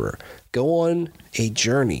its emperor. Go on a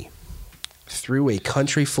journey through a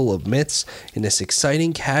country full of myths in this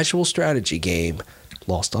exciting casual strategy game,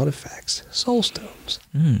 Lost Artifacts, Soulstones.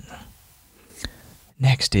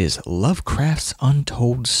 Next is Lovecraft's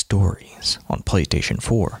Untold Stories on PlayStation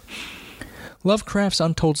 4. Lovecraft's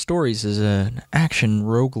Untold Stories is an action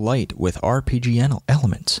roguelite with RPG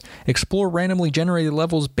elements. Explore randomly generated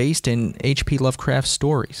levels based in H.P. Lovecraft's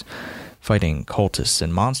stories, fighting cultists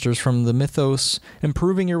and monsters from the mythos,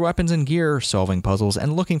 improving your weapons and gear, solving puzzles,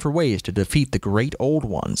 and looking for ways to defeat the Great Old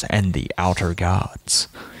Ones and the Outer Gods.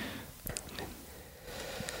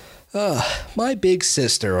 My Big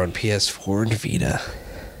Sister on PS4 and Vita.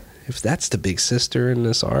 If that's the big sister in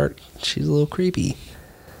this art, she's a little creepy.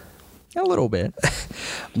 A little bit.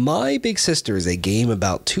 My Big Sister is a game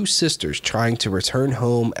about two sisters trying to return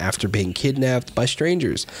home after being kidnapped by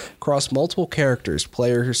strangers. Across multiple characters,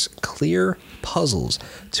 players clear puzzles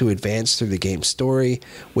to advance through the game's story.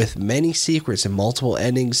 With many secrets and multiple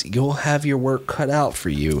endings, you'll have your work cut out for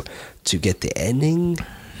you to get the ending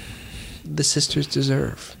the sisters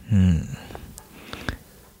deserve.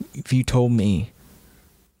 If you told me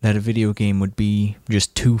that a video game would be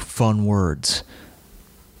just two fun words,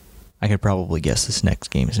 I could probably guess this next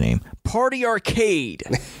game's name. Party Arcade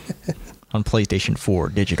on PlayStation 4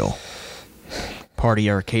 Digital. Party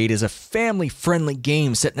Arcade is a family-friendly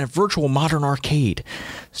game set in a virtual modern arcade.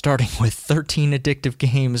 Starting with 13 addictive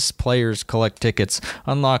games, players collect tickets,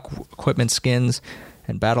 unlock equipment skins,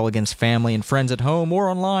 and battle against family and friends at home or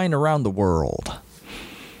online around the world.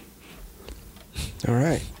 All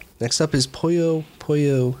right. Next up is Puyo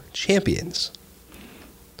Puyo Champions.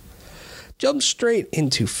 Jump straight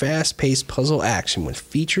into fast-paced puzzle action with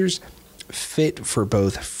features fit for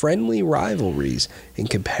both friendly rivalries and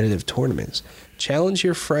competitive tournaments. Challenge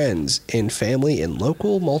your friends and family in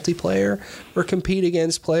local multiplayer or compete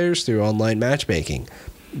against players through online matchmaking.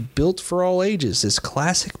 Built for all ages, this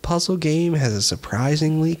classic puzzle game has a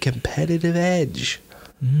surprisingly competitive edge.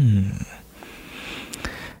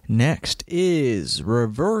 Next is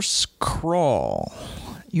Reverse Crawl.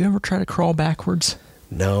 You ever try to crawl backwards?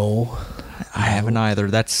 No. I haven't either.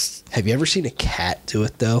 Have you ever seen a cat do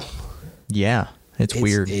it, though? Yeah. It's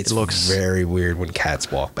weird. It looks very weird when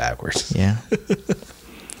cats walk backwards. Yeah.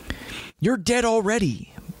 You're dead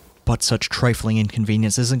already. But such trifling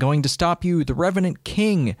inconvenience isn't going to stop you, the Revenant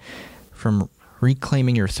King, from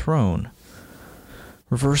reclaiming your throne.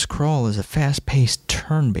 Reverse Crawl is a fast-paced,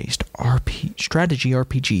 turn-based strategy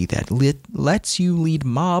RPG that lets you lead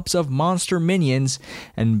mobs of monster minions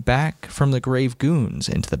and back from the grave goons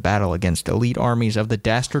into the battle against elite armies of the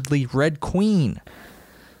dastardly Red Queen.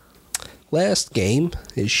 Last game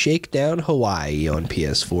is Shakedown Hawaii on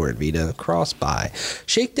PS4 and Vita cross-buy.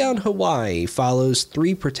 Shakedown Hawaii follows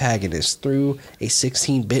 3 protagonists through a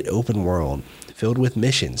 16-bit open world filled with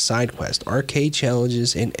missions, side quests, arcade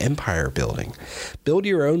challenges, and empire building. Build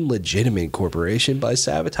your own legitimate corporation by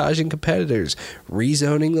sabotaging competitors,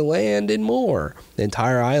 rezoning the land, and more. The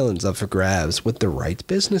entire island's up for grabs with the right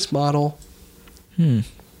business model.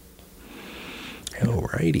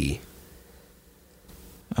 Alrighty.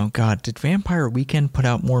 Oh, God. Did Vampire Weekend put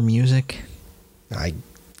out more music? I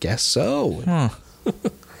guess so. Huh.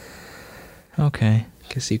 Okay.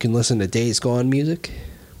 Guess you can listen to Days Gone music.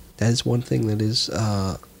 That is one thing that is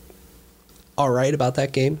alright about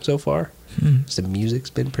that game so far. The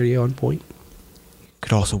music's been pretty on point.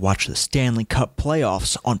 Could also watch the Stanley Cup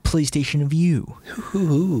playoffs on PlayStation Vue.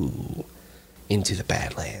 Ooh. Into the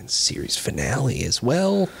Badlands series finale as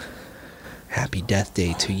well. Happy Death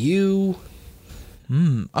Day to you.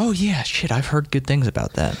 Oh, yeah. Shit, I've heard good things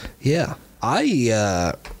about that. Yeah.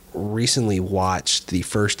 I recently watched the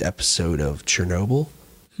first episode of Chernobyl,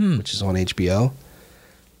 which is on HBO.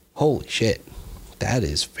 Holy shit. That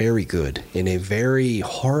is very good in a very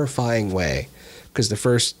horrifying way. Because the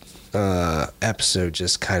first episode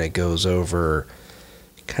just kind of goes over,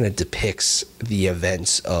 kind of depicts the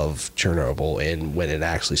events of Chernobyl and when it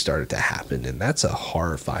actually started to happen. And that's a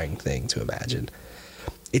horrifying thing to imagine.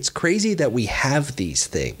 It's crazy that we have these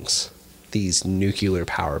things, these nuclear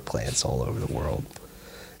power plants all over the world,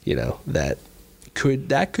 you know, that could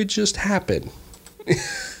just happen.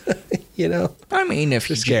 You know? I mean, if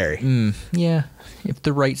it's scary. Yeah. If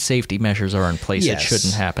the right safety measures are in place, Yes. it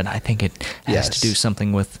shouldn't happen. I think it has to do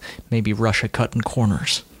something with maybe Russia cutting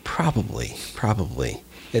corners. Probably.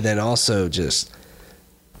 And then also just,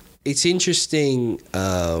 it's interesting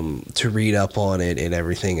to read up on it and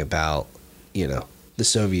everything about, you know, the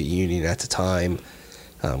Soviet Union at the time,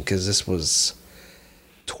 because this was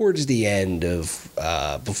towards the end of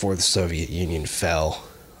before the Soviet Union fell,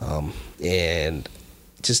 and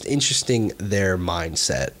just interesting their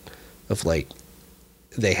mindset of like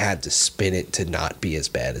they had to spin it to not be as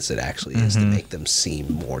bad as it actually is to make them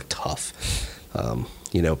seem more tough.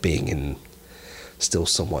 You know, being in still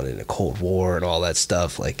someone in a Cold War and all that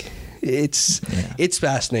stuff, like it's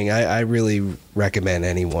fascinating. I really recommend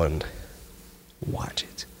anyone watch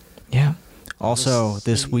it. Yeah. Also,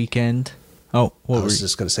 this weekend. Oh, what I was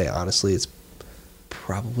just going to say, honestly, it's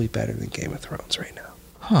probably better than Game of Thrones right now.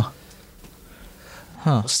 Huh.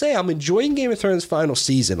 I'll say I'm enjoying Game of Thrones final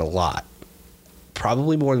season a lot.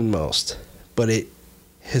 Probably more than most. But it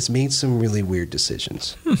has made some really weird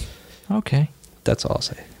decisions. Okay. That's all I'll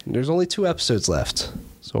say. And there's only 2 episodes left.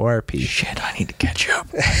 So RP. Shit, I need to catch up.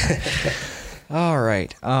 All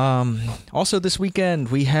right. Also, this weekend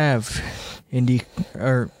we have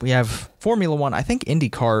Formula One. I think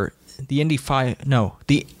IndyCar, the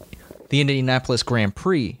Indianapolis Grand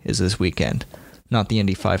Prix is this weekend, not the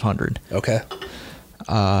Indy 500. Okay.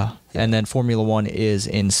 And then Formula One is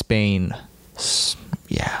in Spain.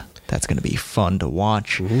 Yeah, that's going to be fun to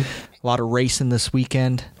watch. A lot of racing this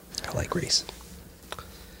weekend. I like racing.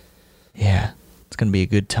 Yeah. It's going to be a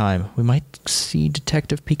good time. We might see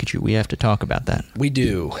Detective Pikachu. We have to talk about that. We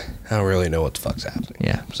do. I don't really know what the fuck's happening.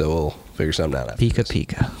 Yeah. So we'll figure something out after this.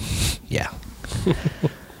 Pika. Yeah.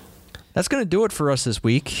 That's going to do it for us this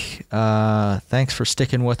week. Thanks for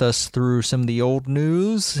sticking with us through some of the old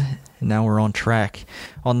news. And now we're on track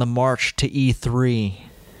on the march to E3.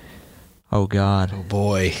 Oh, God. Oh,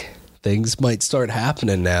 boy. Things might start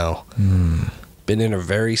happening now. Been in a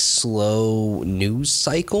very slow news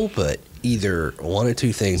cycle, but either one or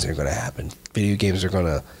two things are going to happen. Video games are going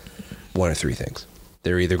to, one or three things.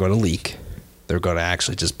 They're either going to leak, they're going to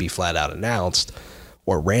actually just be flat out announced,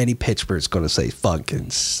 or Randy Pitchford's going to say fucking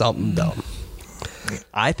something dumb.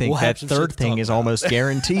 I think that third thing is almost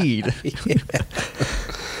guaranteed.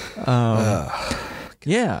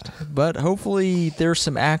 Yeah, but hopefully there's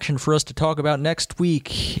some action for us to talk about next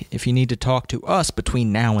week. If you need to talk to us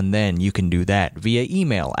between now and then, you can do that via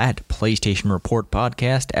email at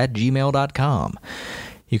PlayStationReportPodcast@gmail.com.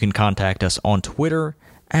 You can contact us on Twitter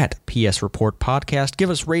at PS Report Podcast. Give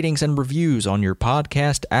us ratings and reviews on your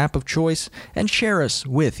podcast app of choice, and share us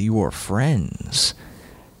with your friends.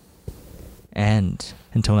 And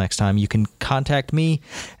until next time, you can contact me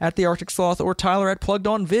at the Arctic Sloth or Tyler at Plugged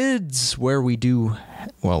On Vids, where we do,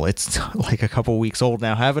 well, it's like a couple weeks old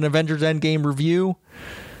now, have an Avengers Endgame review.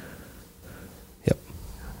 Yep.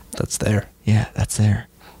 That's there. Yeah, that's there.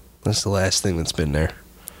 That's the last thing that's been there.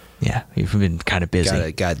 Yeah, we've been kind of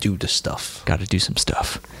busy. Gotta do the stuff. Gotta do some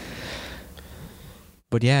stuff.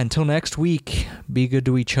 But yeah, until next week, be good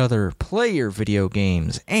to each other, play your video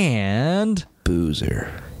games, and...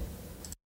 Boozer.